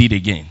to read it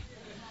again.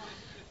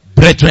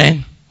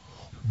 Brethren,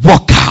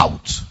 work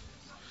out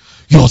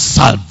your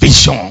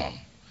salvation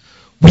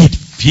with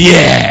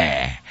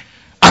fear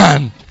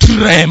and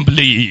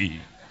trembling.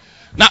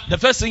 Now, the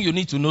first thing you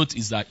need to note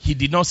is that he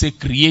did not say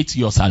create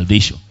your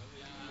salvation.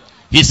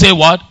 He said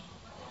what?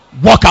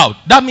 Work out.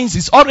 That means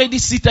it's already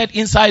seated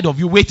inside of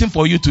you, waiting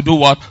for you to do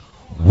what?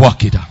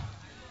 Work it out.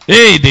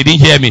 Hey, they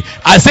didn't hear me.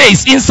 I say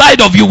it's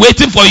inside of you,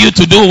 waiting for you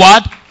to do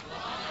what?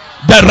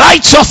 The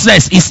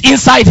righteousness is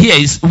inside here,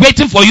 is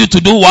waiting for you to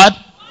do what?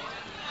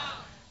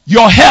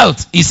 Your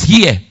health is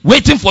here,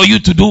 waiting for you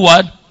to do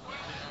what?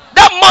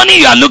 That money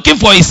you are looking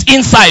for is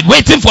inside,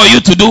 waiting for you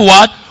to do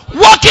what?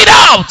 Work it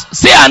out.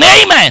 Say an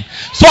amen.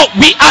 So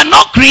we are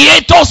not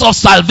creators of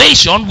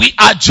salvation. We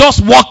are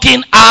just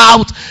working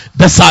out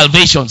the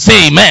salvation.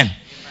 Say amen.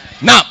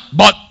 Now,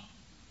 but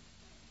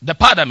the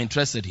part I'm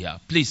interested here,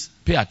 please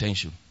pay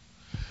attention.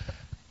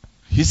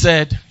 He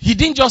said, he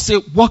didn't just say,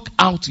 work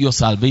out your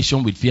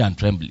salvation with fear and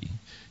trembling.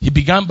 He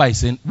began by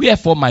saying,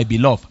 wherefore my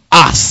beloved,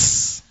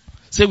 as.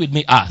 Say with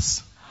me,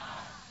 as.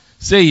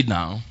 Say it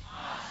now.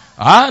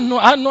 I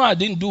know I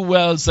didn't do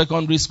well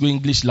secondary school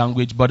English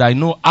language, but I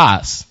know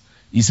as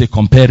is a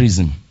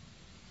comparison.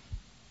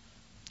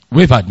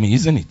 Wave at me,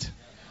 isn't it?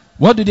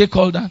 What do they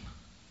call that?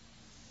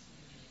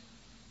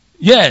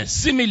 Yes,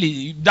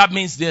 simile. That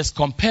means there's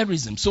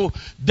comparison. So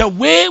the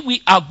way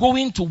we are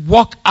going to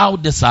work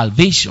out the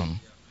salvation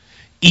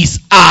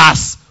is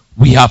as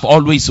we have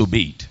always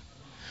obeyed.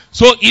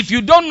 So if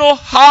you don't know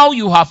how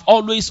you have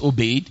always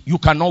obeyed, you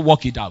cannot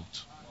work it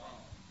out.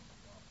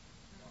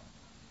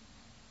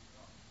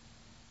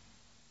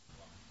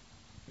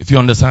 If you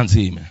understand,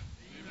 say amen.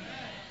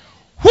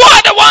 Who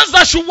are the ones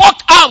that should work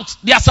out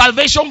their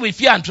salvation with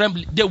fear and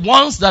trembling? The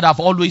ones that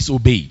have always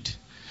obeyed.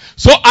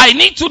 So I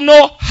need to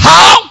know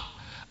how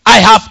I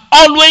have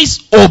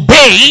always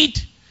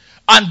obeyed,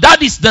 and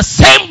that is the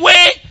same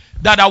way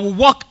that I will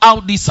work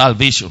out this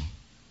salvation.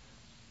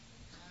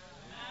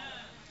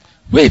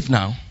 Wait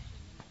now.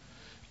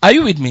 Are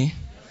you with me?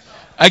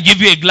 I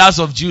give you a glass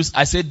of juice.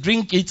 I say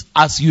drink it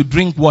as you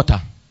drink water.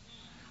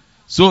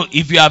 So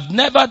if you have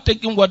never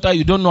taken water,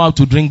 you don't know how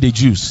to drink the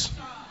juice.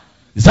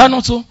 Is that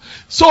not so?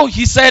 So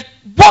he said,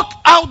 work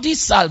out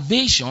this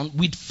salvation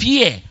with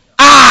fear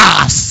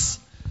as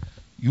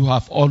you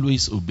have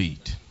always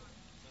obeyed.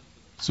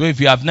 So if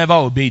you have never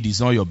obeyed,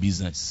 it's not your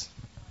business.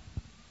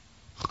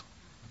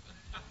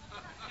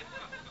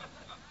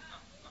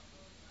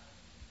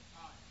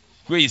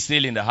 Who is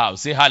still in the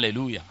house? Say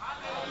hallelujah.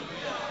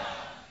 Hallelujah.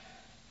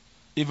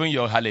 Even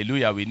your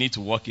hallelujah, we need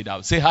to work it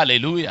out. Say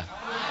hallelujah.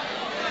 Hallelujah.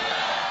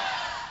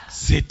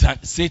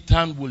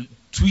 Satan will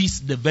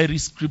twist the very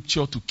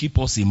scripture to keep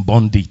us in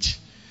bondage.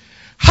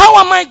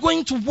 How am I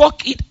going to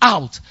work it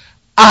out?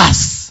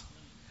 As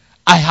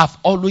I have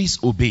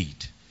always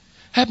obeyed.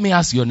 Help me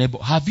ask your neighbor,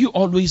 have you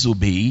always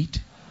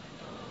obeyed?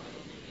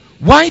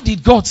 Why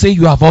did God say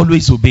you have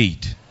always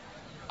obeyed?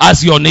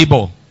 As your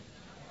neighbor.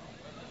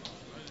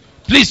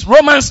 Please,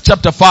 Romans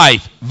chapter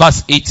 5,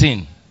 verse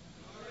 18.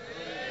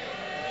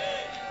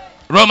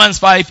 Romans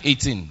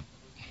 5:18.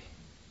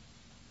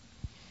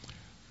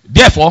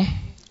 Therefore,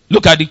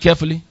 look at it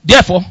carefully.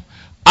 Therefore,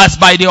 as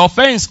by the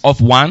offense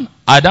of one,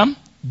 Adam,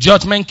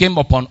 judgment came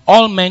upon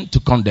all men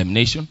to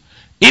condemnation,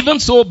 even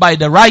so by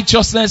the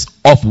righteousness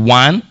of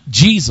one,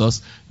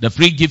 Jesus, the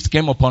free gift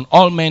came upon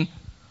all men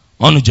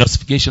unto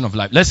justification of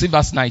life. Let's see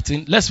verse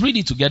 19. Let's read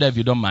it together if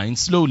you don't mind.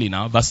 Slowly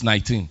now, verse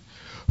 19.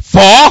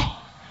 For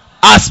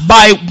as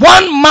by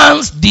one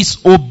man's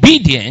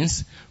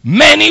disobedience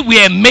many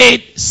were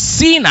made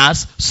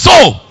sinners,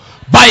 so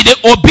by the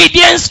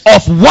obedience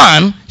of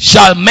one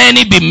shall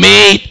many be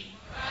made.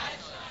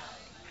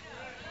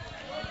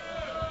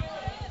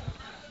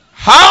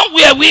 How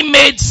were we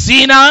made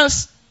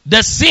sinners?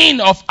 The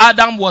sin of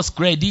Adam was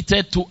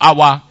credited to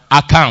our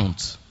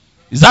account.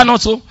 Is that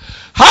not so?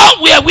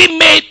 How were we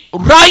made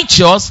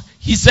righteous?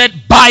 He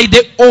said, by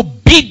the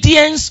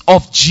obedience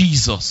of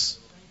Jesus.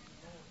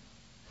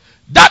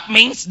 That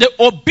means the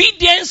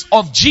obedience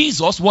of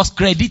Jesus was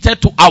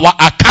credited to our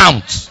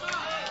account.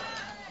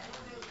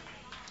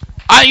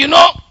 And you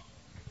know,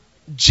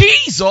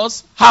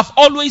 Jesus have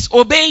always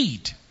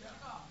obeyed.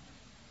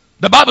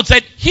 The Bible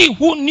said, he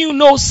who knew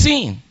no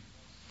sin,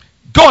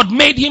 God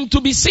made him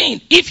to be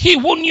sin. If he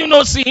who knew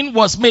no sin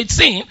was made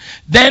sin,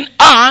 then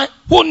I,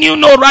 who knew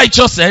no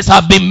righteousness,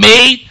 have been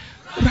made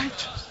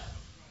righteous.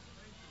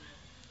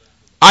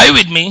 Are you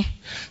with me?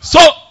 So,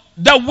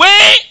 the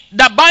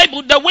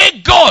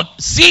way God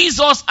sees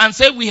us and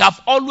says we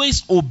have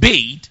always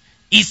obeyed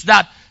is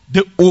that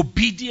the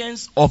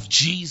obedience of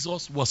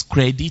Jesus was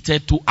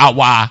credited to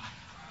our.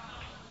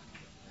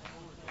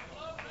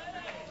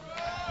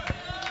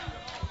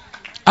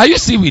 Are you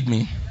still with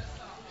me?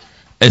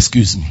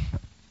 Excuse me.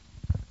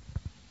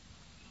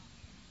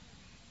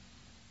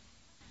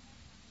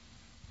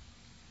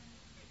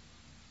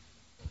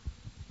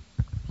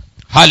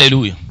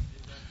 Hallelujah.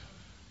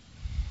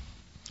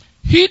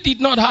 He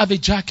did not have a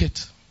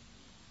jacket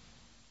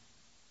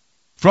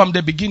from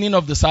the beginning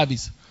of the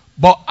service.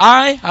 But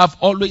I have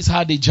always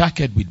had a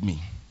jacket with me.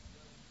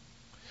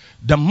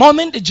 The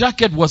moment the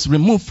jacket was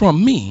removed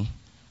from me,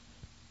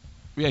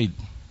 wait,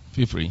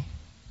 feel free.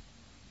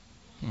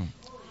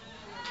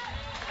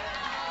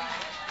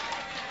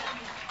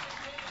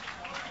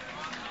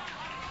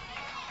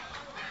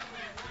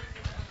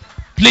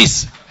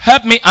 Please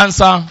help me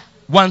answer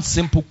one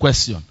simple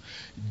question.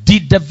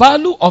 Did the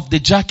value of the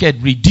jacket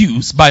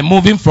reduce by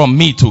moving from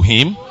me to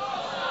him?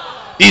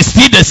 It's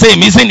still the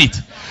same, isn't it?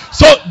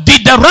 So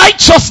did the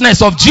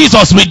righteousness of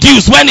Jesus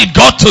reduce when it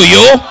got to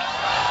you?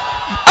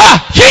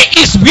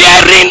 He is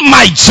wearing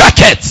my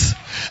jacket.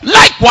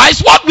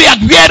 Likewise, what we are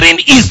wearing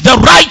is the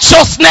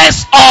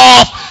righteousness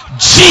of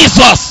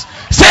Jesus.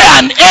 Say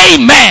an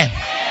amen.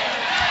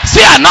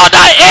 Say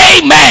another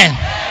amen.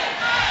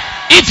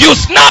 If you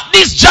snap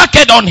this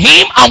jacket on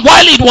him and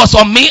while it was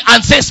on me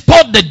and say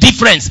spot the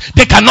difference,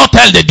 they cannot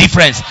tell the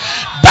difference.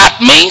 That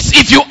means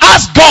if you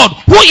ask God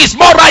who is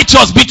more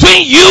righteous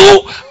between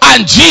you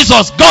and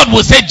Jesus, God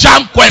will say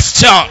jam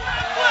question.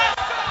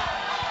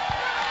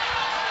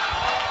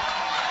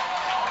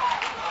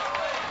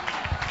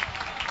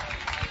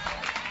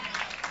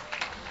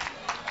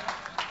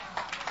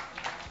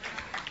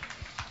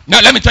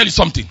 Now let me tell you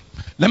something.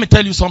 Let me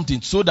tell you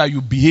something so that you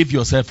behave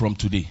yourself from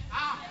today.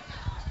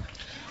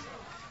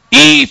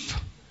 If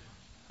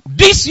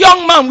this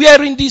young man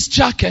wearing this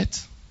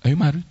jacket, are you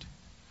married?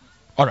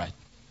 All right.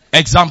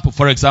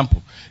 For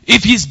example,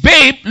 if his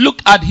babe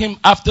look at him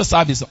after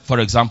service, for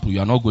example, you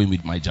are not going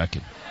with my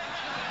jacket.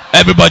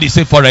 Everybody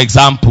say, for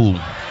example.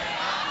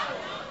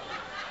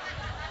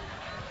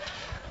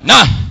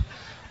 Now,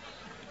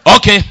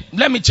 okay,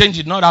 let me change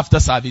it, not after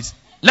service.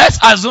 Let's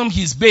assume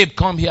his babe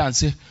come here and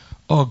say,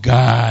 oh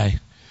guy,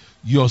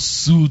 your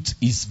suit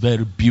is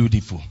very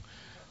beautiful.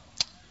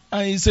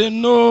 And he say,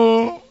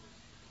 no,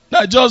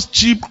 that's just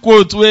cheap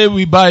quote where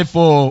we buy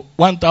for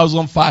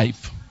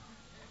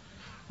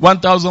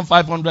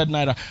 1,500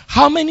 naira.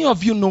 How many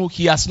of you know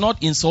he has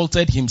not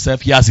insulted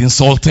himself, he has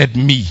insulted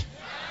me?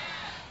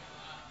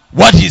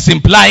 What he's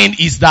implying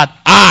is that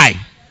I,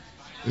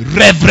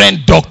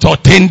 Reverend Dr.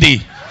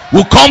 Tende,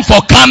 will come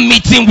for camp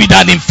meeting with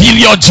an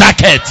inferior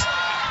jacket.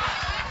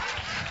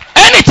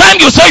 Anytime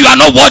you say you are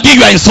not worthy,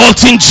 you are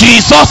insulting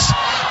Jesus.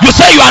 You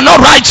say you are not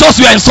righteous,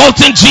 you are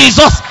insulting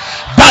Jesus.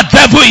 That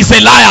devil is a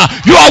liar.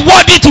 You are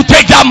worthy to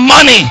take that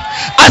money.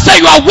 I say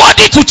you are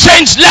worthy to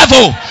change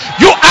level.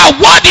 You are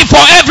worthy for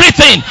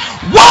everything.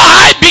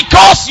 Why?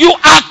 Because you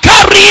are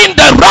carrying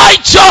the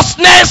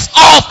righteousness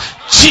of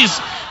Jesus.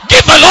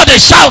 Give the Lord a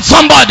shout,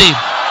 somebody.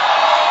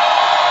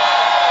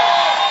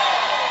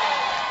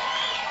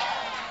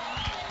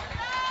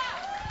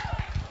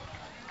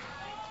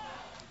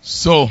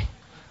 So,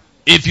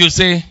 If you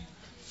say,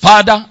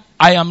 Father,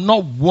 I am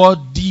not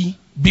worthy,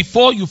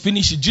 before you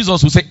finish it,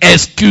 Jesus will say,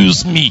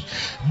 excuse me.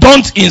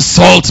 Don't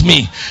insult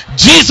me.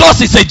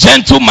 Jesus is a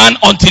gentleman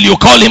until you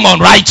call him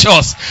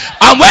unrighteous.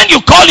 And when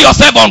you call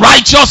yourself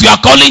unrighteous, you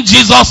are calling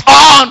Jesus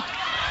on.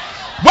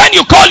 When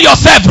you call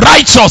yourself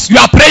righteous, you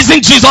are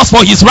praising Jesus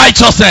for his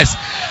righteousness.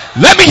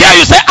 Let me hear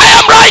you say, I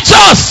am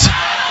righteous.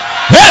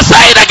 Hey,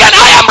 say it again,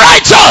 I am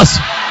righteous.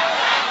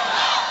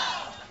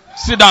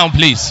 Sit down,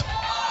 please.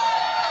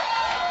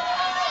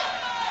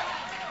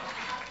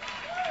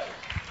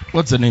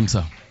 What's the name,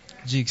 sir?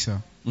 Jakes,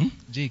 sir.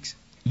 Jakes.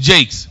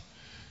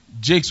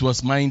 Jakes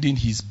was minding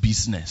his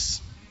business.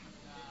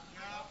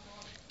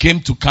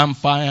 Came to camp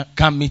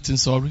meeting,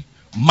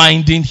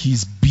 minding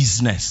his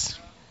business.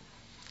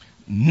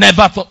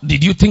 Never thought,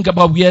 did you think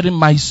about wearing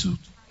my suit?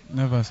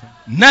 Never, sir.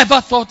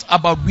 Never thought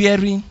about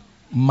wearing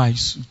my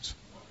suit.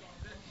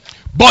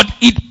 But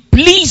it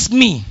pleased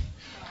me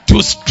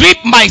to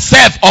strip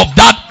myself of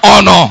that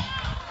honor.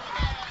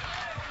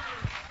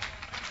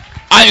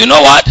 And you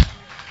know what?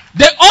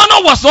 The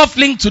honor was not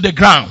linked to the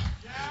ground.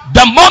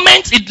 The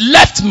moment it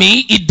left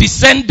me, it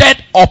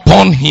descended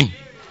upon him.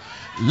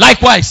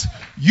 Likewise,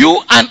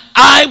 you and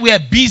I were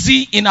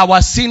busy in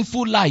our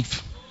sinful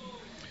life,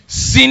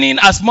 sinning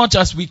as much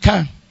as we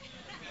can.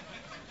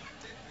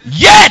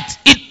 Yet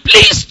it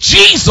pleased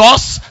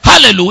Jesus,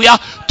 hallelujah,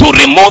 to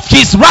remove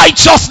his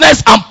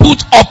righteousness and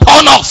put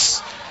upon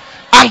us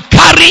and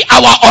carry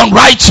our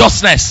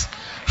unrighteousness.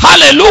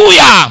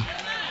 Hallelujah.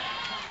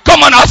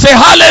 Come on, I'll say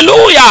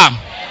hallelujah.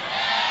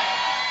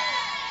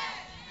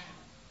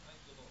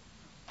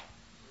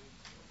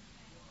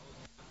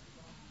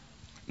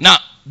 Now,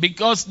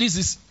 because this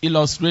is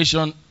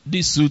illustration,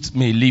 this suit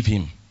may leave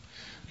him.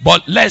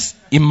 But let's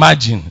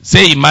imagine.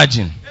 Say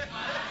imagine.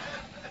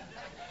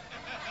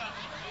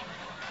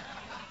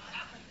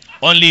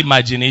 Only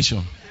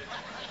imagination.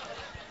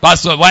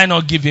 Pastor, why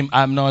not give him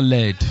I'm not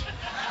led?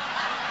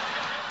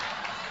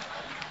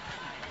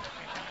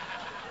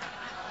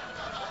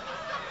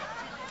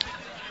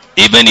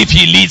 Even if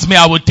he leads me,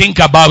 I will think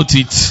about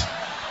it.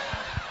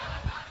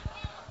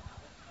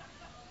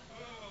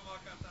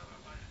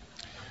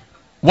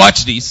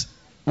 Watch this.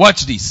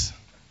 Watch this.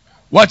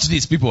 Watch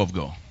this, people of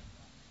God.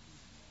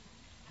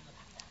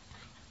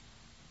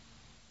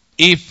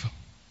 If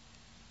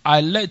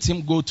I let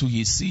him go to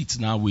his seat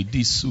now with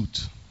this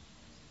suit,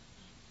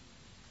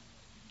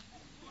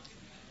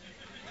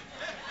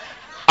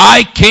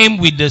 I came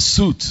with the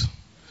suit.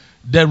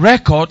 The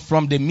record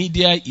from the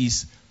media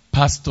is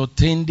Pastor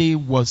Tende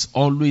was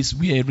always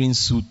wearing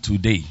suit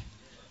today.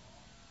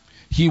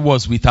 He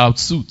was without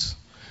suit.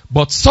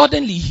 But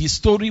suddenly his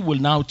story will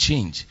now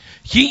change.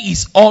 He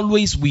is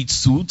always with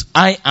suit.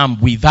 I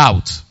am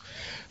without.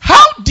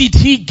 How did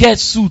he get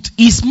suit?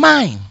 It's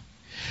mine.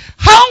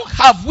 How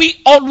have we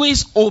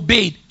always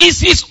obeyed? It's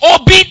his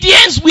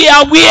obedience we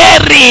are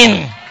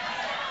wearing.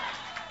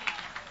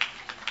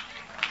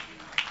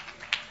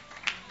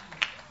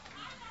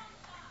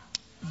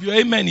 If your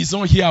amen is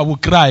not here, I will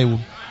cry.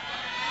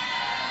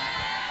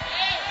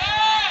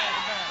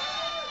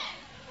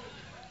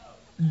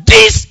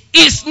 This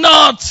is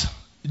not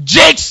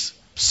Jake's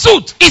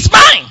suit. It's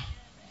mine.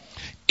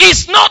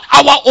 It's not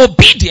our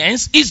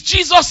obedience. It's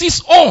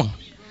Jesus' own.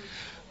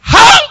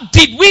 How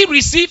did we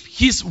receive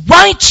his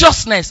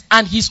righteousness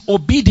and his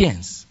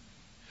obedience?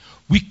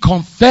 We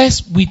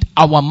confess with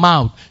our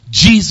mouth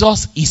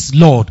Jesus is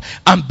Lord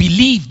and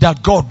believe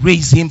that God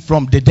raised him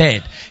from the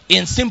dead.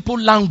 In simple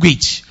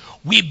language,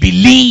 we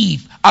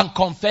believe and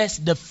confess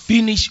the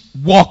finished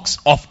works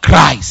of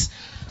Christ.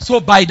 So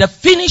by the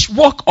finished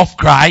work of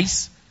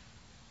Christ,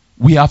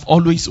 we have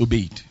always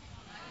obeyed.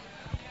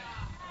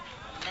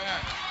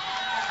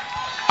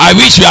 I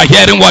wish you are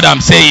hearing what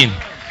I'm saying.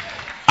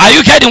 Are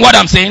you getting what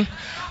I'm saying?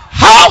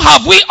 How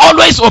have we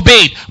always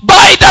obeyed?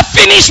 By the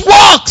finished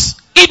works.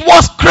 It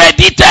was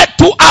credited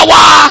to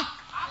our.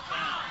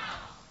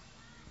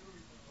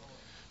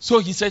 So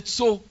he said,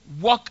 so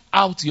work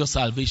out your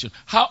salvation.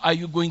 How are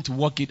you going to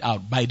work it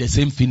out? By the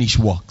same finished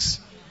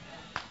works.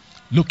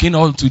 Looking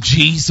unto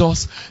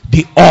Jesus,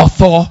 the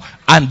author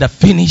and the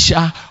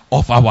finisher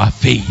of our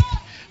faith.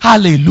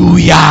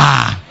 Hallelujah.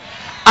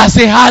 I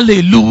say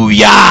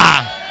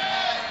hallelujah.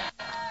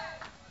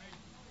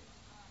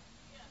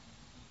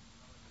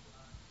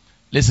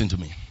 Listen to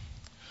me.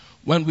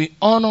 When we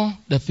honor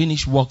the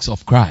finished works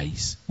of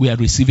Christ, we are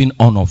receiving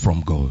honor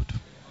from God.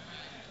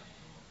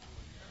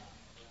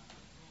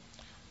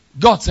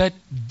 God said,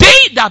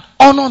 they that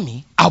honor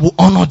me, I will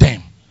honor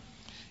them.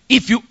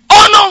 If you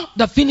honor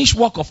the finished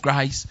work of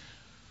Christ,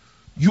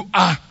 you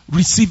are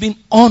receiving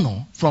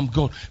honor from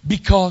God,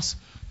 because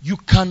you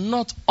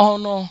cannot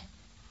honor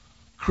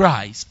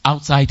Christ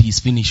outside his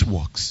finished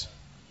works.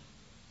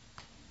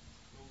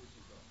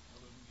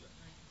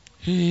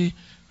 Hey,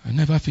 I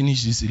never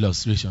finished this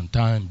illustration.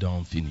 Time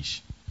don't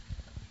finish.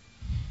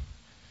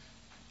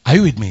 Are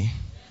you with me?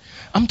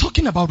 I'm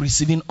talking about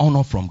receiving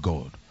honor from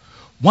God.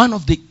 One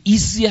of the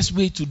easiest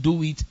way to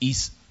do it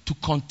is to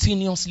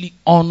continuously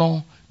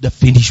honor the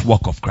finished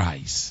work of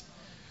Christ.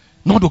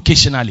 Not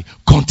occasionally,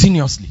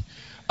 continuously.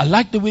 I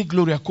like the way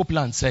Gloria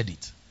Copeland said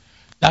it.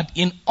 That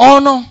in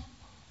honor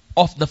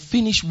of the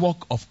finished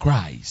work of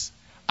Christ,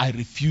 I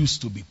refuse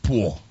to be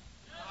poor.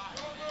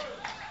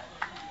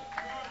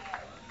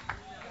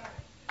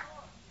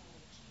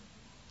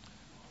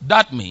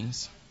 That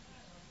means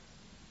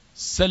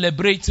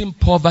celebrating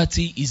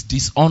poverty is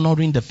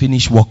dishonoring the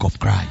finished work of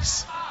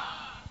Christ.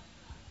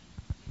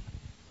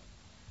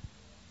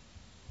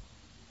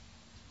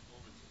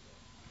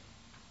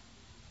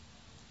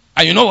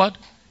 And you know what?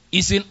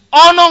 It's in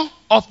honor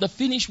of the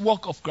finished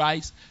work of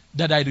Christ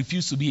that I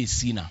refuse to be a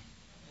sinner.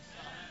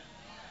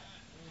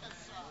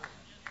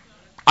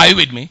 Are you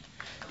with me?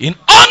 In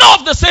honor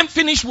of the same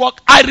finished work,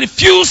 I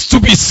refuse to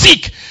be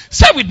sick.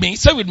 Say with me.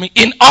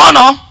 In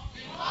honor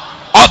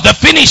of the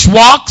finished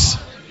works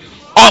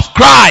of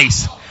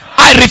Christ,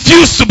 I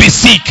refuse to be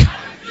sick.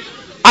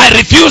 I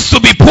refuse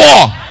to be poor.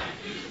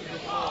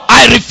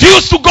 I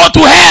refuse to go to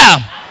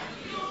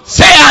hell.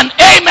 Say an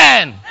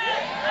amen.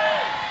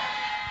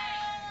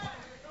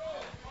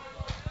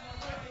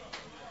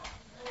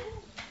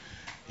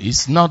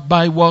 It's not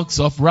by works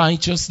of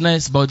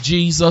righteousness, but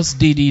Jesus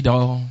did it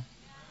all.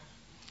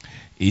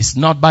 It's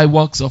not by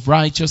works of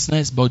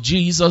righteousness, but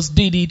Jesus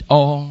did it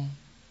all.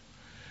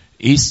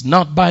 It's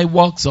not by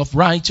works of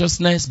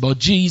righteousness, but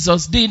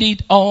Jesus did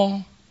it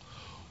all.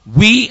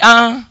 We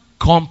are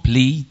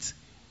complete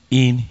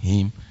in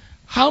Him.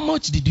 How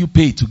much did you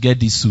pay to get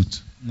this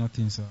suit?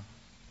 Nothing, sir.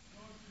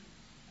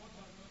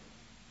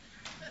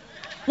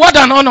 What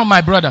an honor, my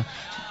brother.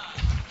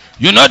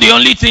 You know the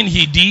only thing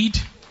he did?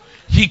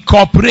 He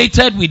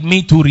cooperated with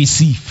me to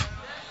receive.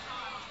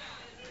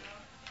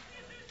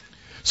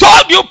 So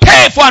how do you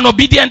pay for an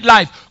obedient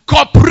life?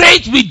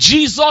 Cooperate with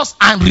Jesus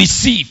and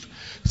receive.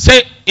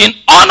 Say, in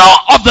honor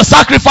of the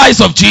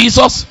sacrifice of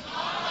Jesus,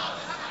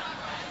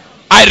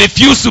 I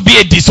refuse to be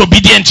a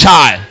disobedient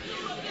child.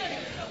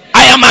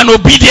 I am an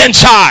obedient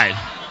child.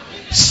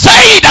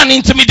 Say it and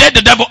intimidate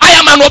the devil. I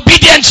am an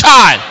obedient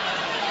child.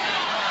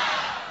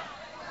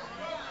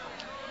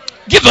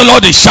 Give the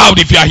Lord a shout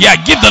if you are here.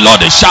 Give the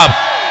Lord a shout.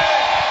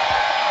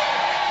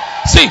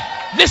 See,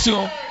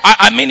 listen,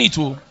 I mean it.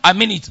 I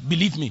mean it.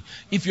 Believe me.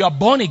 If you are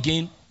born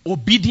again,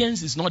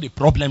 obedience is not a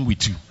problem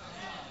with you.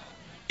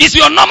 It's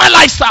your normal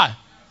lifestyle.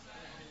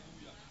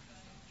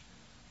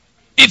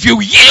 If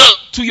you yield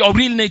to your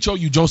real nature,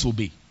 you just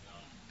obey.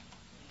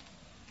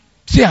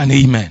 Say an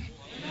amen.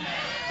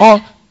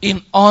 Or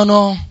in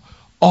honor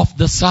of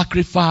the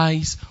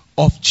sacrifice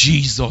of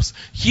Jesus.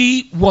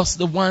 He was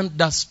the one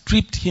that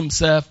stripped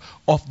himself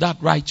of that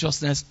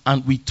righteousness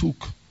and we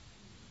took.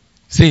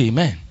 Say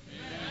amen.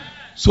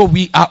 So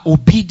we are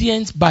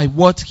obedient by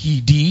what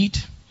he did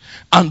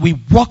and we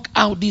walk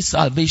out this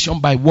salvation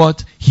by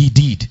what he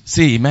did.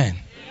 Say amen.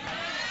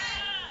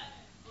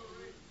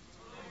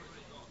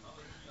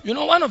 You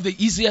know, one of the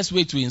easiest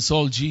way to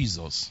insult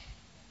Jesus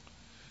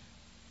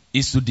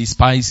is to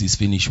despise his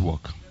finished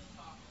work.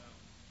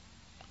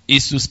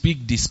 Is to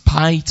speak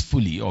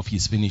despitefully of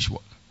his finished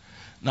work.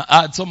 Now,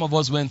 some of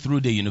us went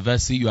through the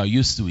university. You are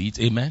used to it.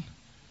 Amen.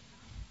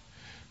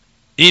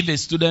 If a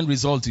student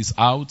result is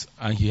out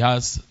and he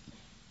has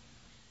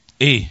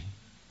A,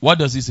 what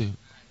does he say?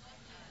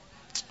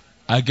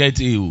 I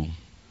get A.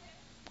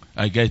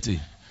 I get A.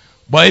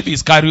 But if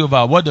it's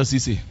carryover, what does he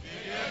say?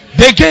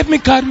 They gave me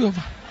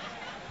carryover.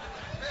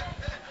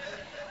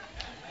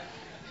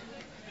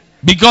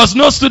 Because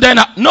no student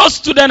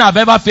have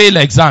ever failed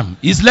exam.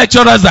 It's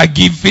lecturers that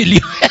give failure.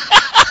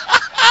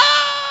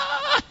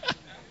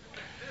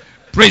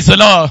 Praise the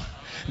Lord.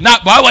 Now,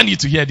 but I want you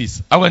to hear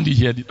this. I want you to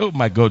hear this. Oh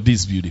my God, this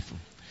is beautiful.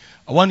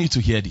 I want you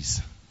to hear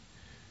this.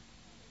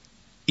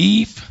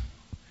 If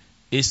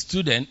a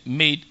student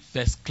made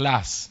first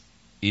class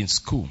in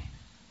school,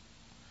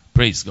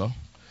 praise God,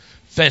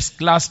 first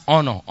class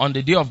honor, on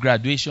the day of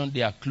graduation,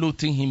 they are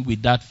clothing him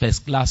with that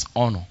first class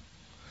honor.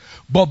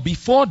 But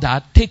before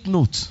that, take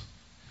note.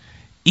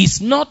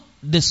 It's not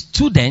the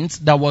student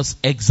that was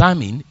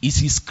examined, it's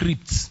his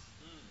scripts.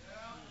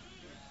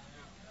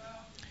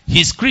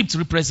 His scripts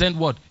represent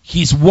what?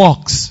 His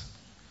works.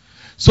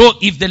 So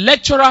if the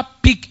lecturer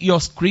pick your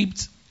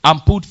script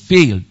and put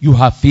fail, you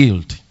have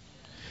failed.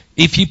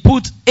 If he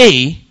put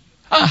A,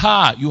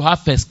 you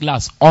have first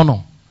class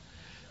honor.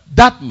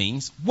 That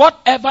means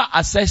whatever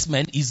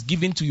assessment is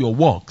given to your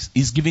works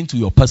is given to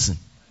your person.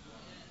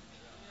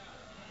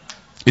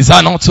 Is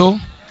that not so?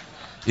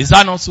 Is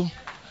that not so?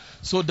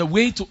 So the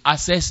way to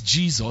assess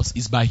Jesus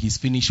is by his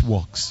finished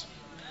works.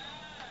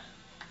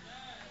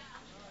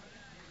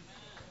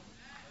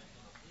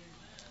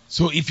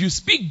 So if you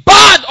speak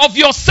bad of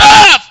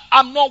yourself,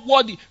 I'm not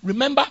worthy.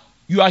 Remember,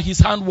 you are his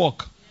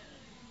handwork.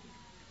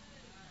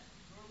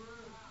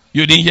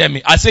 You didn't hear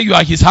me. I say you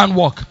are his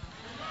handwork.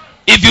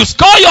 If you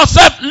score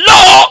yourself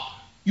low,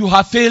 you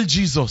have failed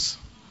Jesus.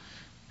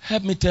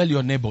 Help me tell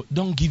your neighbor,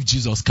 don't give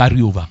Jesus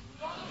carryover.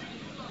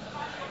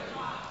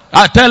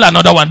 I tell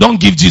another one,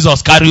 don't give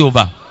Jesus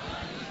carryover.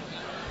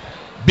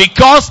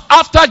 Because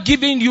after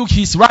giving you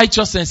his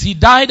righteousness, he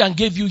died and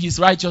gave you his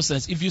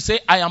righteousness. If you say,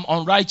 I am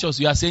unrighteous,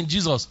 you are saying,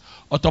 Jesus,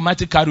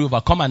 automatic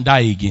carryover, come and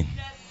die again.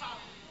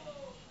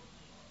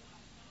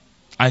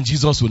 And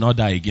Jesus will not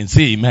die again.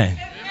 Say amen.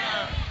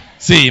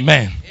 Say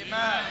amen.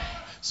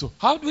 So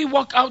how do we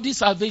work out this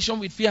salvation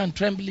with fear and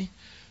trembling?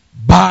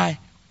 By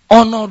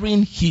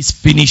honoring his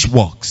finished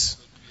works.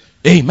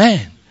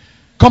 Amen.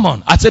 Come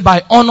on. I say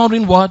by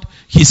honoring what?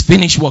 His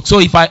finished works. So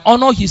if I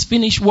honor his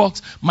finished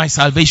works, my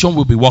salvation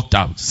will be worked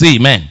out. Say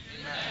amen.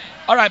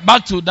 All right,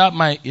 back to that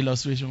my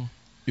illustration.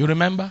 You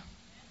remember?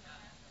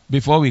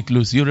 Before we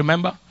close, you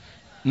remember?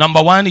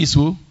 Number 1 is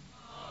who?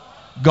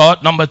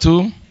 God. Number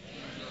 2?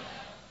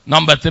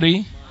 Number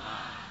 3?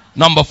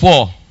 Number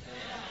 4?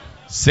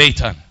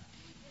 Satan.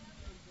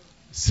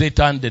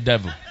 Satan the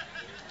devil.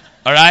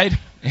 All right?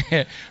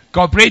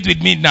 Cooperate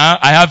with me now.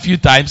 I have few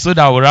times so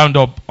that I will round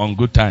up on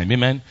good time.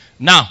 Amen.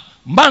 Now,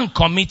 man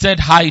committed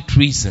high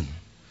treason.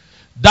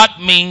 That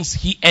means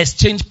he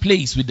exchanged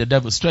place with the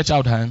devil. Stretch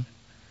out hand.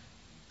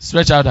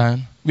 Stretch out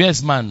hand.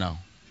 Where's man now?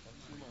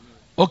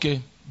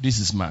 Okay, this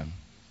is man.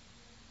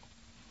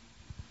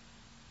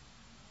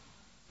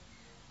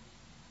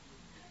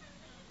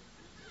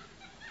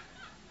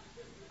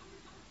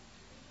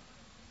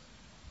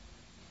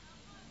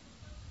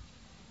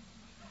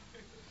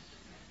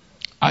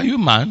 Are you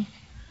man?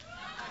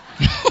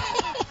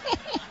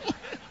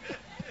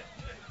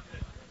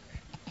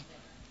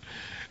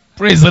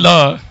 Praise the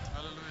Lord.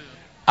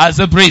 I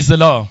say praise the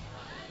Lord.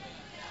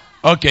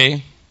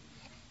 Okay.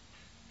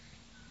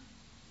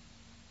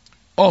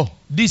 Oh,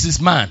 this is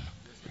man.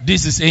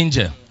 This is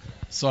angel.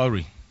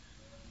 Sorry.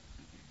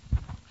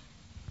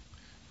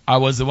 I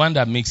was the one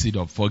that mixed it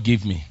up.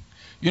 Forgive me.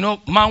 You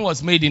know, man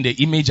was made in the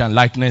image and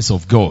likeness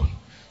of God.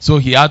 So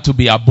he had to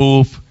be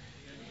above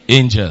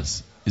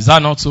angels. Is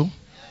that not so?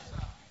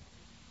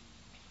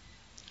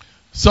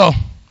 So,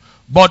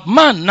 but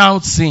man now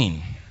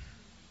sin.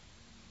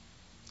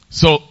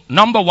 So,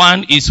 number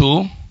 1 is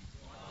who?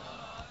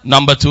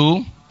 Number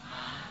 2?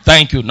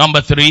 Thank you.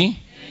 Number 3?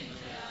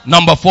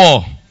 Number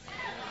 4?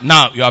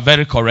 Now, you are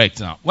very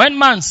correct now. When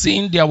man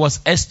sinned, there was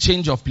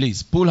exchange of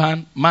place. Pull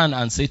hand, man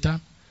and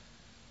Satan.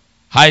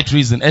 High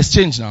treason.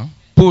 Exchange now.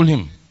 Pull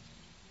him.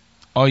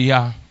 Oh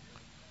yeah.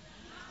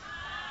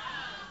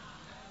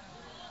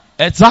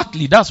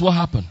 Exactly. That's what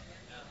happened.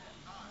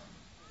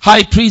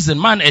 High treason.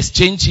 Man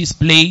exchanged his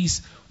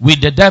place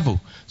with the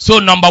devil. So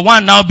number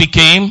 1 now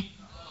became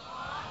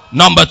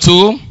number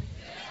 2.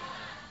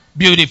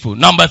 Beautiful.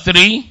 Number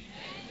 3.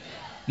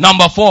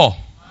 Number 4.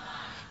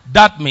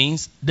 That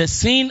means the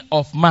sin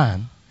of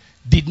man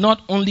did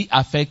not only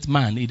affect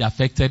man, it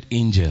affected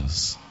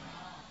angels.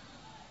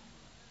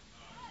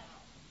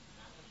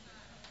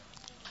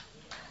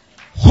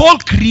 Whole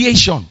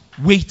creation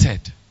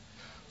waited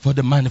for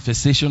the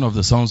manifestation of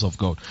the sons of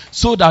God,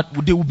 so that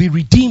they will be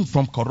redeemed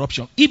from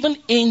corruption. Even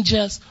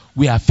angels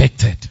were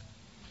affected.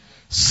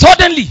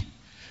 Suddenly,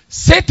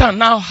 Satan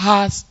now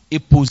has a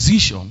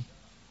position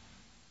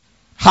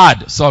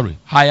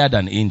higher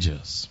than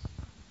angels.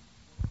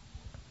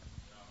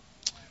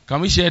 Can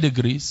we share the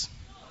grace?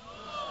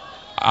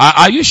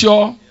 Are you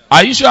sure?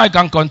 Are you sure I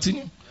can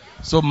continue?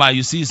 So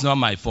you see, it's not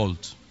my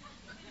fault.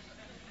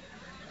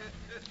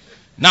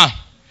 Now,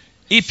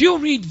 if you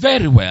read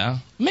very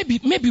well, maybe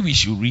we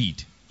should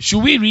read.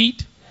 Should we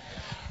read?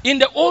 In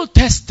the Old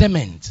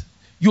Testament,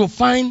 you'll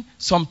find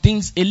some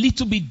things a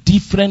little bit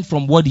different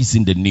from what is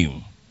in the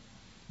New.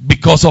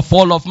 Because of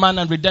fall of man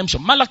and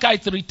redemption. Malachi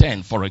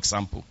 3:10, for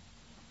example.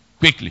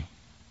 Quickly.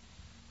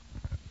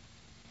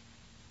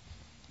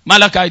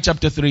 Malachi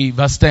chapter 3,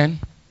 verse 10.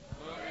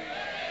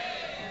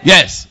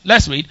 Yes,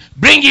 let's read.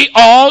 Bring ye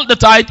all the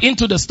tithe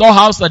into the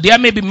storehouse, that there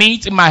may be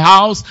meat in my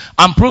house,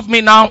 and prove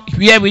me now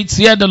herewith,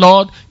 saith the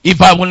Lord,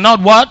 if I will not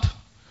what?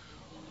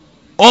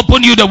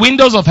 Open you the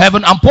windows of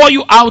heaven and pour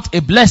you out a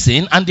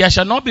blessing, and there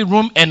shall not be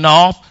room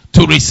enough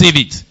to receive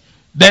it.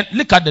 Then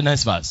look at the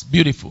next verse.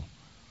 Beautiful.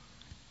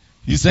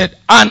 He said,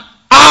 and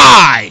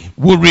I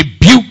will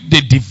rebuke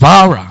the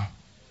devourer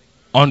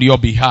on your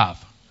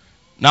behalf.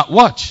 Now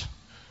watch.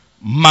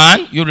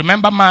 Man, you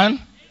remember man?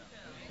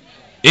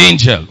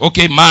 Angel.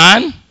 Okay,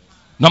 man.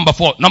 Number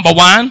 4. Number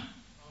 1.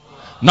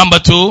 Number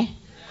 2.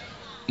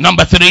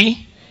 Number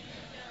 3.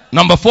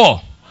 Number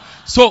 4.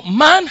 So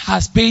man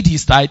has paid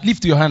his tithe.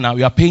 Lift your hand now.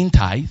 You are paying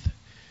tithe.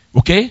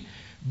 Okay?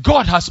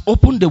 God has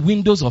opened the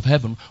windows of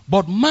heaven.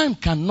 But man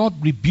cannot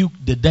rebuke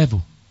the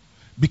devil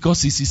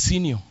because he's his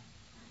senior.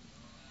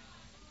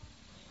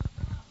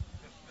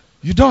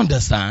 You don't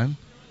understand?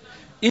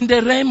 In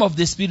the realm of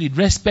the spirit,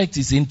 respect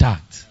is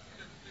intact.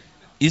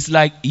 It's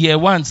like year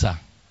 1, sir.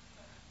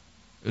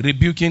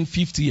 Rebuking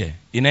 5th year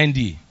in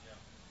NDA.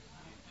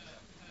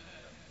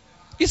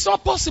 It's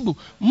not possible.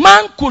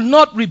 Man could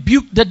not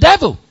rebuke the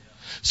devil.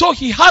 So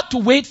he had to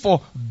wait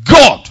for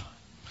God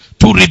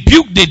to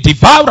rebuke the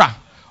devourer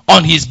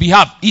on his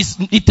behalf.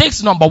 It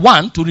takes number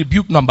 1 to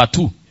rebuke number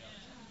 2.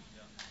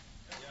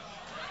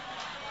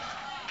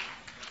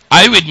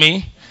 Are you with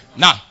me?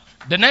 Now,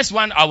 the next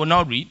one I will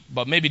not read,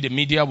 but maybe the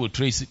media will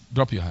trace it.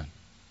 Drop your hand.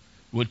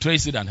 Will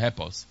trace it and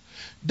help us.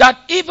 That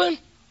even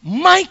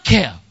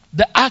Michael,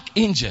 the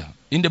archangel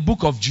in the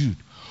book of Jude,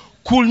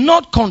 could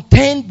not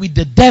contend with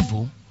the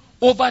devil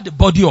over the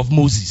body of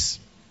Moses.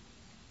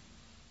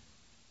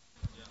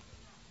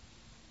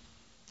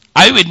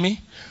 Are you with me?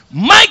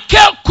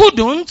 Michael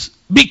couldn't,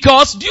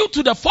 because due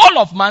to the fall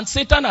of man,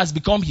 Satan has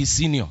become his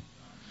senior.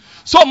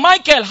 So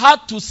Michael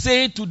had to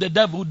say to the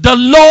devil, the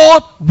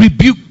Lord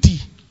rebuked thee.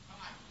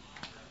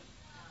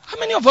 How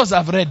many of us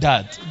have read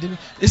that?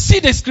 See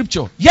the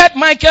scripture. Yet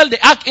Michael,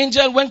 the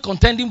archangel, when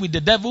contending with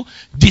the devil,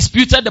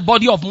 disputed the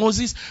body of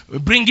Moses,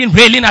 bringing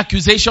railing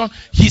accusation.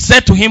 He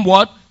said to him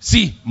what?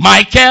 See,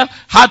 Michael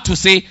had to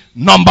say,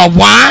 number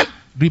one,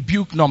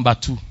 rebuke number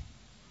two.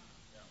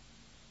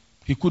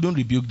 He couldn't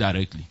rebuke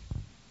directly.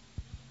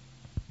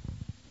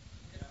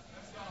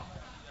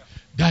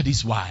 That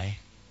is why,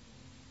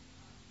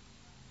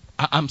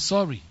 I'm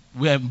sorry,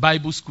 we're in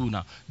Bible school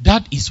now.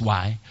 That is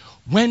why,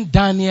 when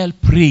Daniel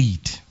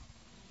prayed,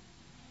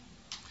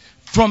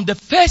 from the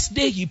first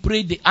day he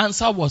prayed, the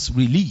answer was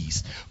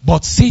released.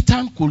 But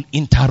Satan could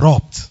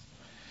interrupt.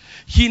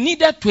 He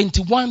needed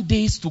 21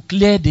 days to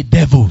clear the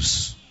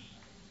devils.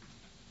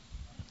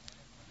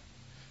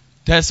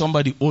 Tell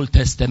somebody, Old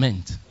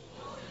Testament.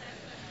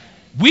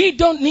 We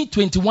don't need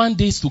 21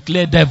 days to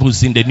clear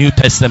devils in the New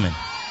Testament.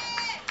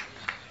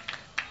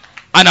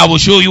 And I will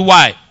show you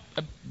why.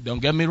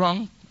 Don't get me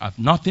wrong. I have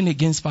nothing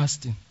against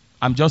fasting.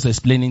 I'm just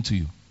explaining to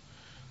you.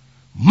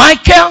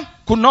 Michael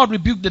could not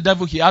rebuke the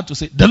devil. He had to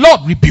say, the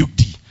Lord rebuked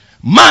thee.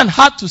 Man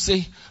had to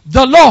say,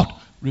 the Lord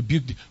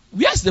rebuked thee.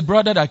 Where's the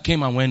brother that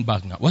came and went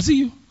back now? Was it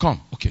you? Come.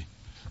 Okay.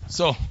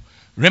 So,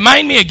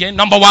 remind me again.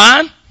 Number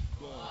one.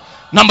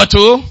 Number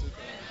two.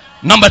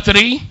 Number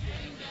three.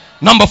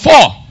 Number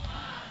four.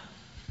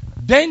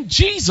 Then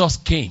Jesus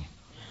came.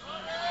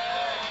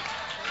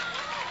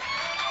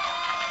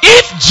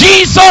 If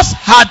Jesus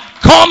had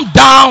come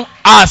down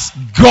as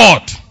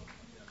God,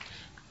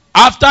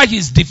 after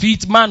his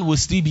defeat, man will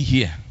still be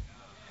here.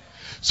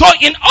 So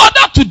in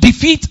order to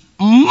defeat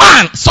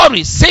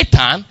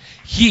Satan,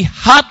 he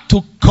had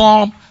to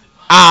come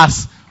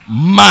as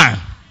man.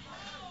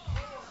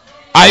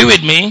 Are you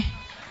with me?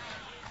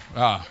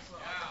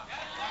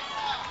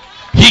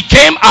 He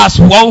came as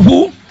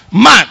who?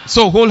 Man.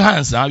 So hold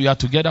hands now. You are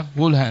together.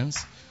 Hold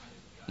hands.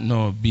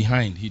 No,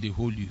 behind. He did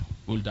hold you.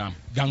 Hold down.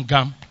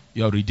 Gam.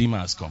 Your Redeemer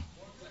has come.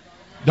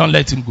 Don't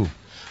let him go.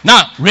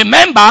 Now,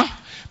 remember,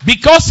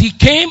 because he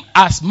came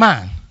as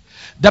man,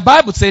 the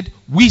Bible said,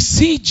 we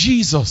see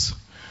Jesus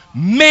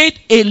made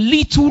a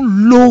little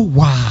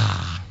lower.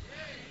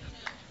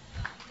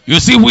 You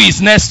see who is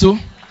next to?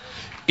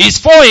 Is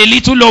 4 a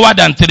little lower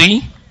than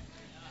 3?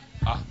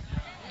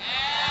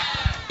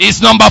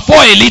 Is number 4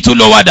 a little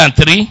lower than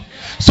 3?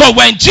 So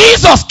when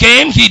Jesus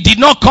came, he did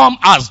not come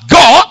as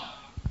God.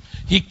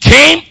 He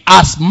came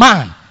as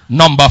man.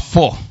 Number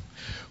 4.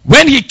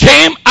 When he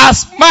came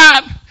as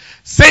man,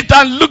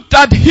 Satan looked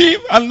at him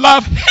and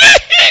laughed.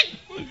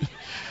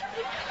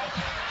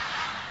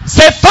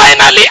 Say,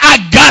 finally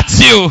I got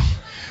you.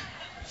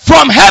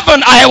 From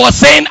heaven I was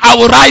saying I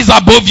will rise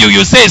above you.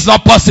 You say it's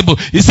not possible.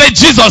 You say,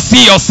 Jesus,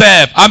 see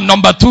yourself. I'm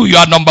number 2, you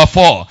are number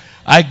 4.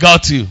 I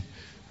got you.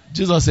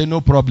 Jesus said, no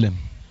problem.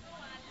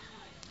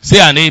 Say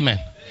an amen.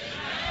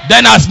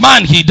 Then as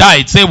man he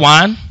died. Say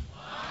 1.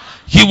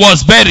 He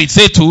was buried.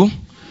 Say 2.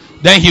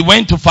 Then he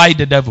went to fight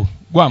the devil.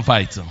 Go and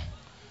fight.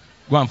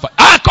 Go and fight.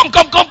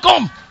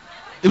 Come.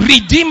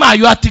 Redeemer,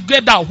 you are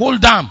together.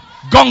 Hold on.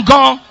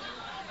 Gong.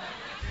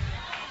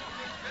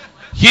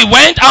 He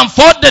went and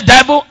fought the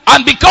devil.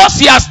 And because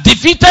he has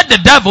defeated the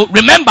devil,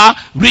 remember,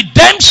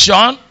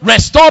 redemption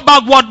restored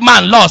back what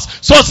man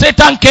lost. So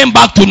Satan came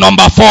back to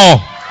number 4.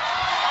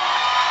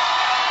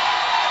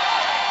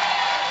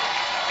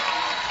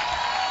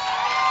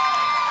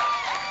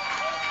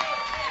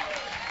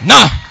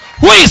 Now,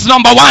 who is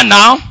number 1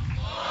 now?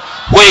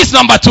 Who is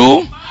number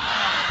 2?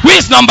 Who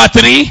is number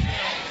 3?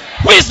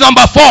 Who is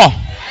number 4?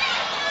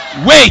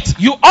 Wait,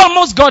 you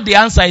almost got the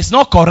answer. It's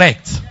not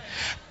correct.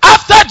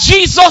 After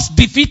Jesus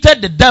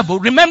defeated the devil,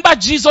 remember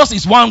Jesus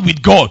is one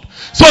with God.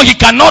 So he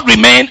cannot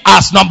remain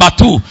as number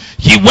 2.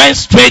 He went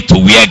straight to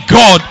where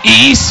God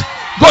is.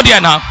 Go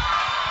there now.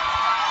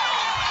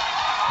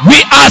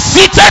 We are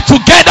seated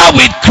together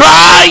with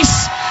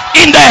Christ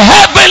in the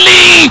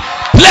heavenly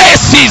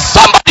places.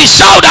 Somebody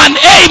shout an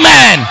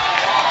amen.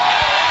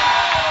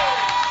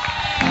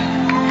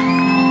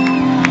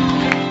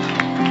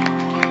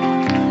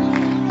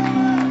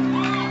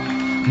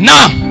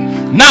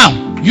 Now,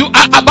 you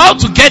are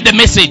about to get the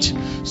message.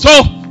 So,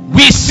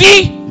 we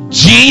see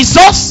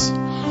Jesus,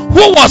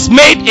 who was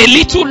made a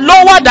little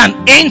lower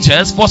than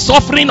angels for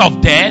suffering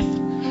of death,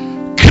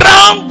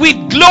 crowned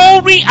with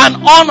glory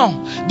and honor.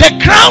 The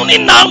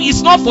crowning now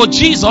is not for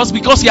Jesus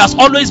because he has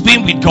always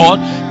been with God.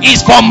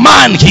 It's for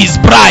man, his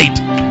bride.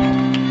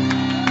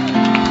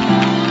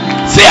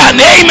 Say an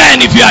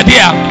amen if you are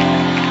there.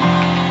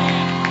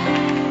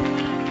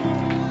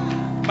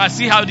 But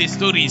see how the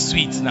story is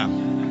sweet now.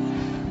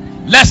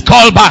 Let's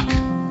call back.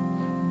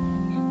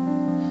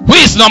 Who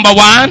is number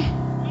 1?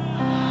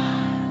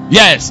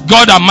 Yes,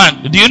 God and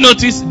man. Do you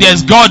notice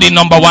there's God in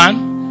number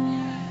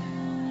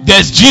 1?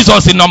 There's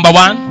Jesus in number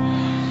 1.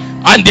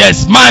 And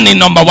there's man in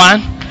number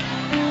 1.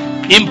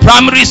 In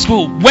primary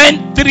school,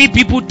 when 3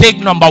 people take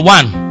number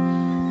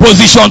 1,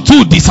 position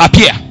 2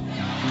 disappear.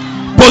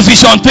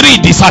 Position 3,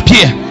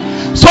 disappear.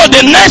 So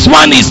the next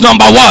one is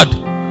number what?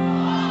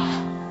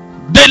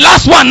 The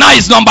last one now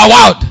is number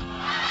what?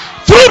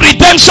 Through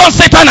redemption,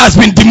 Satan has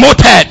been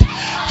demoted.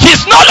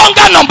 He's no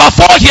longer number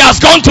 4, he has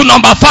gone to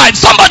number 5.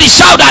 Somebody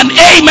shout an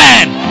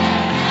amen.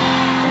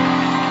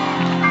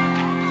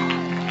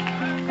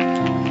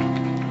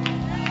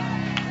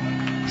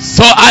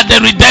 So at the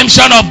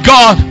redemption of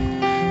God,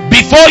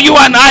 before you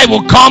and I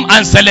will come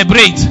and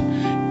celebrate,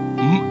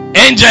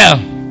 angel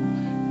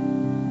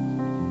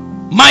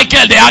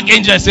Michael the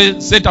archangel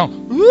says,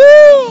 Satan,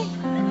 woo,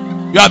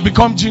 you have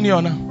become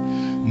junior now.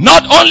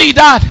 Not only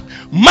that,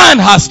 man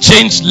has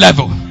changed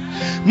level.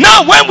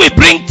 Now when we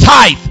bring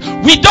tithe,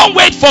 we don't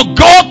wait for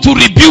God to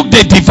rebuke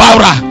the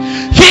devourer.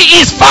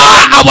 He is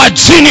far our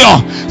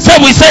junior. So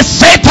we say,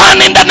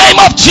 Satan, in the name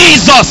of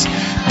Jesus,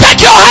 take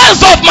your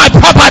hands off my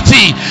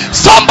property.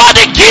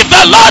 Somebody give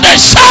the Lord a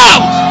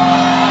shout.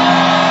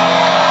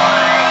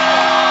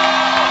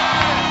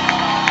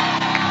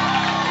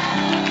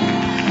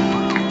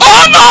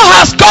 Honor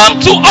has come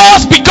to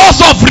us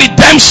because of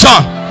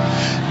redemption.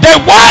 The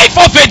wife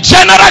of a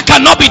general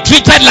cannot be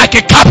treated like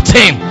a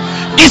captain.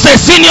 Is a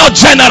senior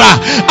general,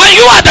 and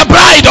you are the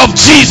bride of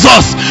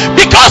Jesus.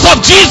 Because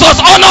of Jesus,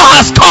 honor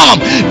has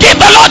come. Give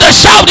the Lord a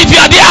shout. If you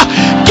are there,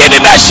 give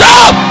him a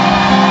shout.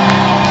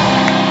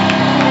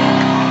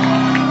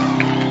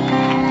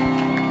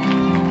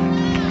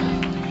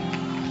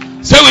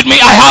 Say with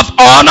me, I have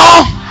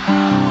honor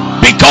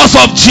because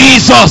of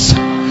Jesus.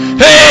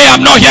 Hey,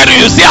 I'm not hearing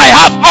you. Say, I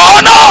have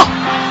honor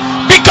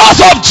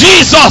because of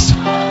Jesus.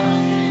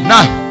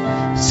 Now,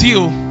 see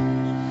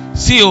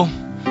you.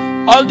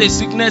 All the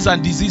sickness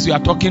and disease we are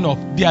talking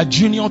of, they are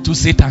junior to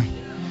Satan.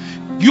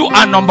 You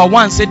are number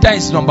 1, Satan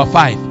is number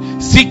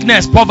 5.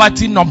 Sickness,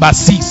 poverty, number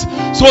 6.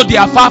 So they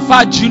are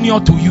far junior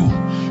to you.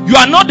 You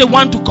are not the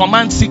one to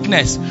command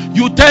sickness.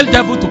 You tell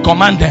devil to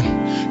command them.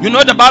 You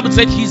know the Bible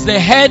said he's the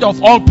head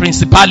of all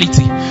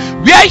principality.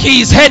 Where he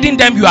is heading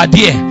them, you are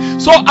there.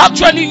 So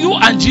actually you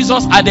and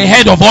Jesus are the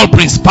head of all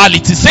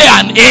principalities. Say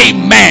an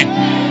amen.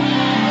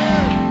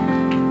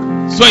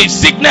 So if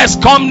sickness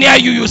come near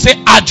you, you say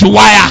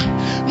Ajuwaya.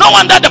 No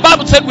wonder the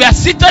Bible said we are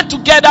seated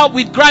together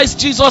with Christ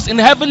Jesus in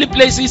heavenly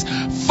places,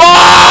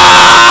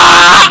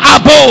 far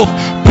above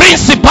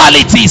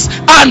principalities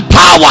and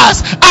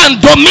powers and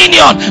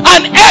dominion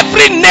and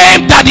every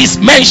name that is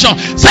mentioned.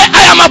 Say,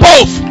 I am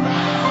above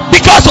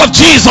because of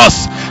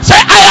Jesus. Say,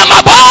 I am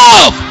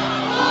above.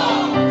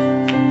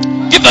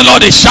 Give the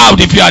Lord a shout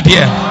if you are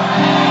there.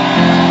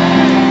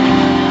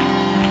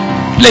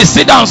 Please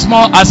sit down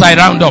small as I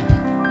round up.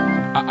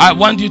 I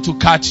want you to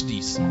catch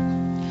this.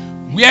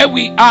 Where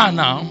we are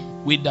now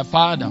with the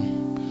Father,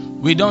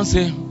 we don't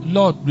say,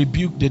 Lord,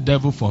 rebuke the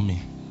devil for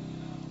me.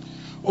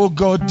 Oh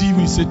God, deal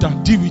with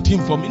Satan, deal with him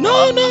for me.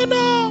 No.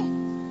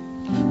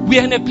 We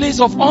are in a place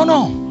of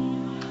honor.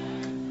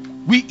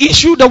 We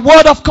issue the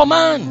word of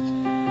command,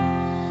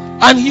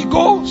 and he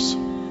goes.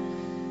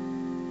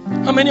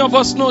 How many of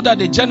us know that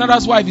the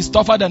general's wife is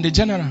tougher than the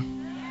general?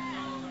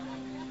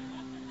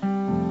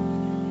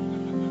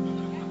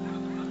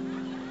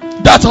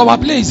 That's our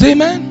place,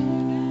 amen.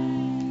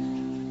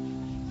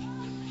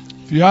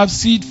 If you have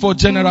seed for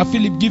General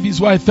Philip, give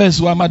his wife first.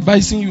 So I'm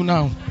advising you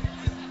now.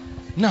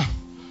 Now,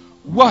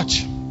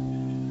 watch.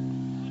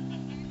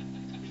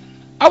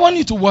 I want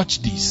you to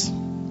watch this.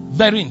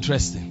 Very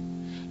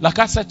interesting. Like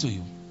I said to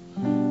you,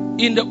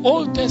 in the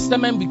Old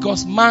Testament,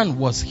 because man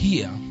was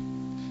here,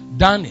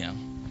 Daniel,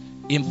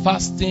 in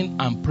fasting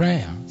and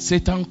prayer,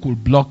 Satan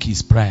could block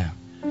his prayer.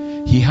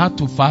 He had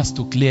to fast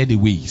to clear the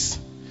ways.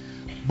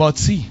 But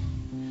see,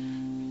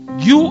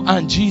 you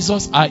and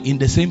Jesus are in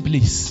the same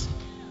place.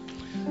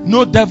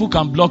 No devil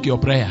can block your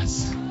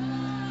prayers.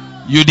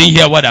 You didn't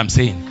hear what I'm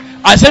saying.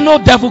 I said no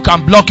devil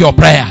can block your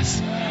prayers.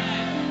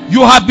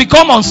 You have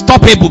become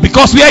unstoppable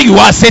because where you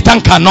are, Satan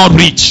cannot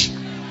reach.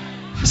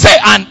 Say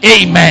an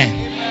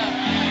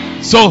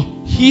amen. So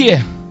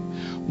here,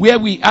 where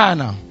we are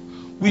now,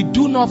 we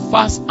do not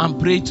fast and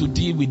pray to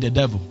deal with the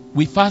devil.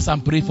 We fast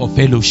and pray for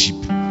fellowship.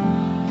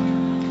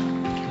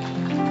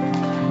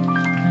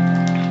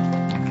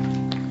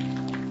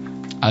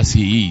 As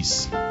he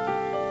is,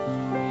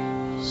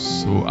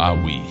 so are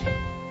we.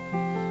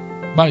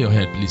 Bow your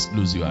head, please.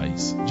 Close your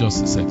eyes.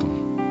 Just a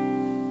second.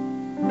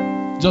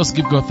 Just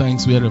give God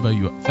thanks wherever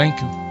you are.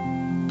 Thank you.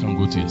 You can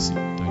go to your seat.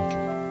 Thank you.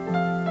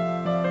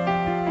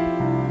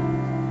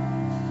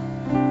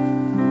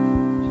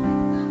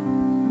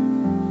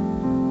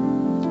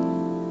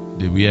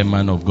 The weird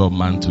man of God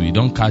mantle. He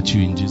don't catch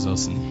you in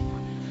Jesus' name.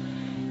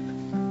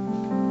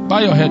 Bow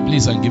your head,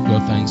 please, and give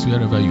God thanks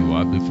wherever you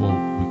are before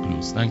we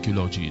close. Thank you,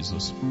 Lord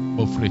Jesus.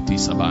 Ofreti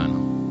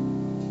sabana.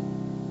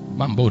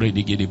 Mambore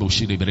di gede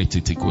boshire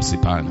brete te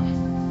kosipana.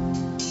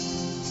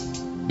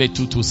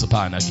 Betutu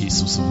sapana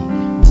Jesus.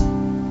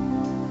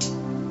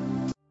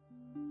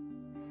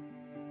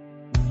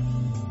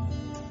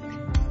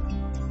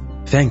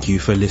 Thank you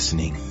for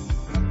listening.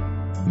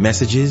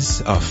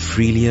 Messages are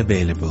freely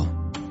available.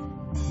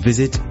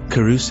 Visit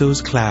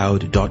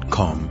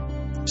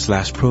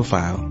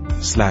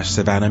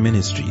carusoscloud.com/profile/Savannah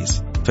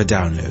Ministries for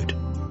download.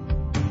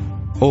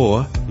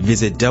 or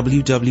visit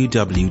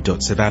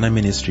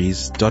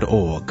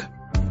www.savannahministries.org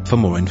for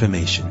more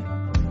information.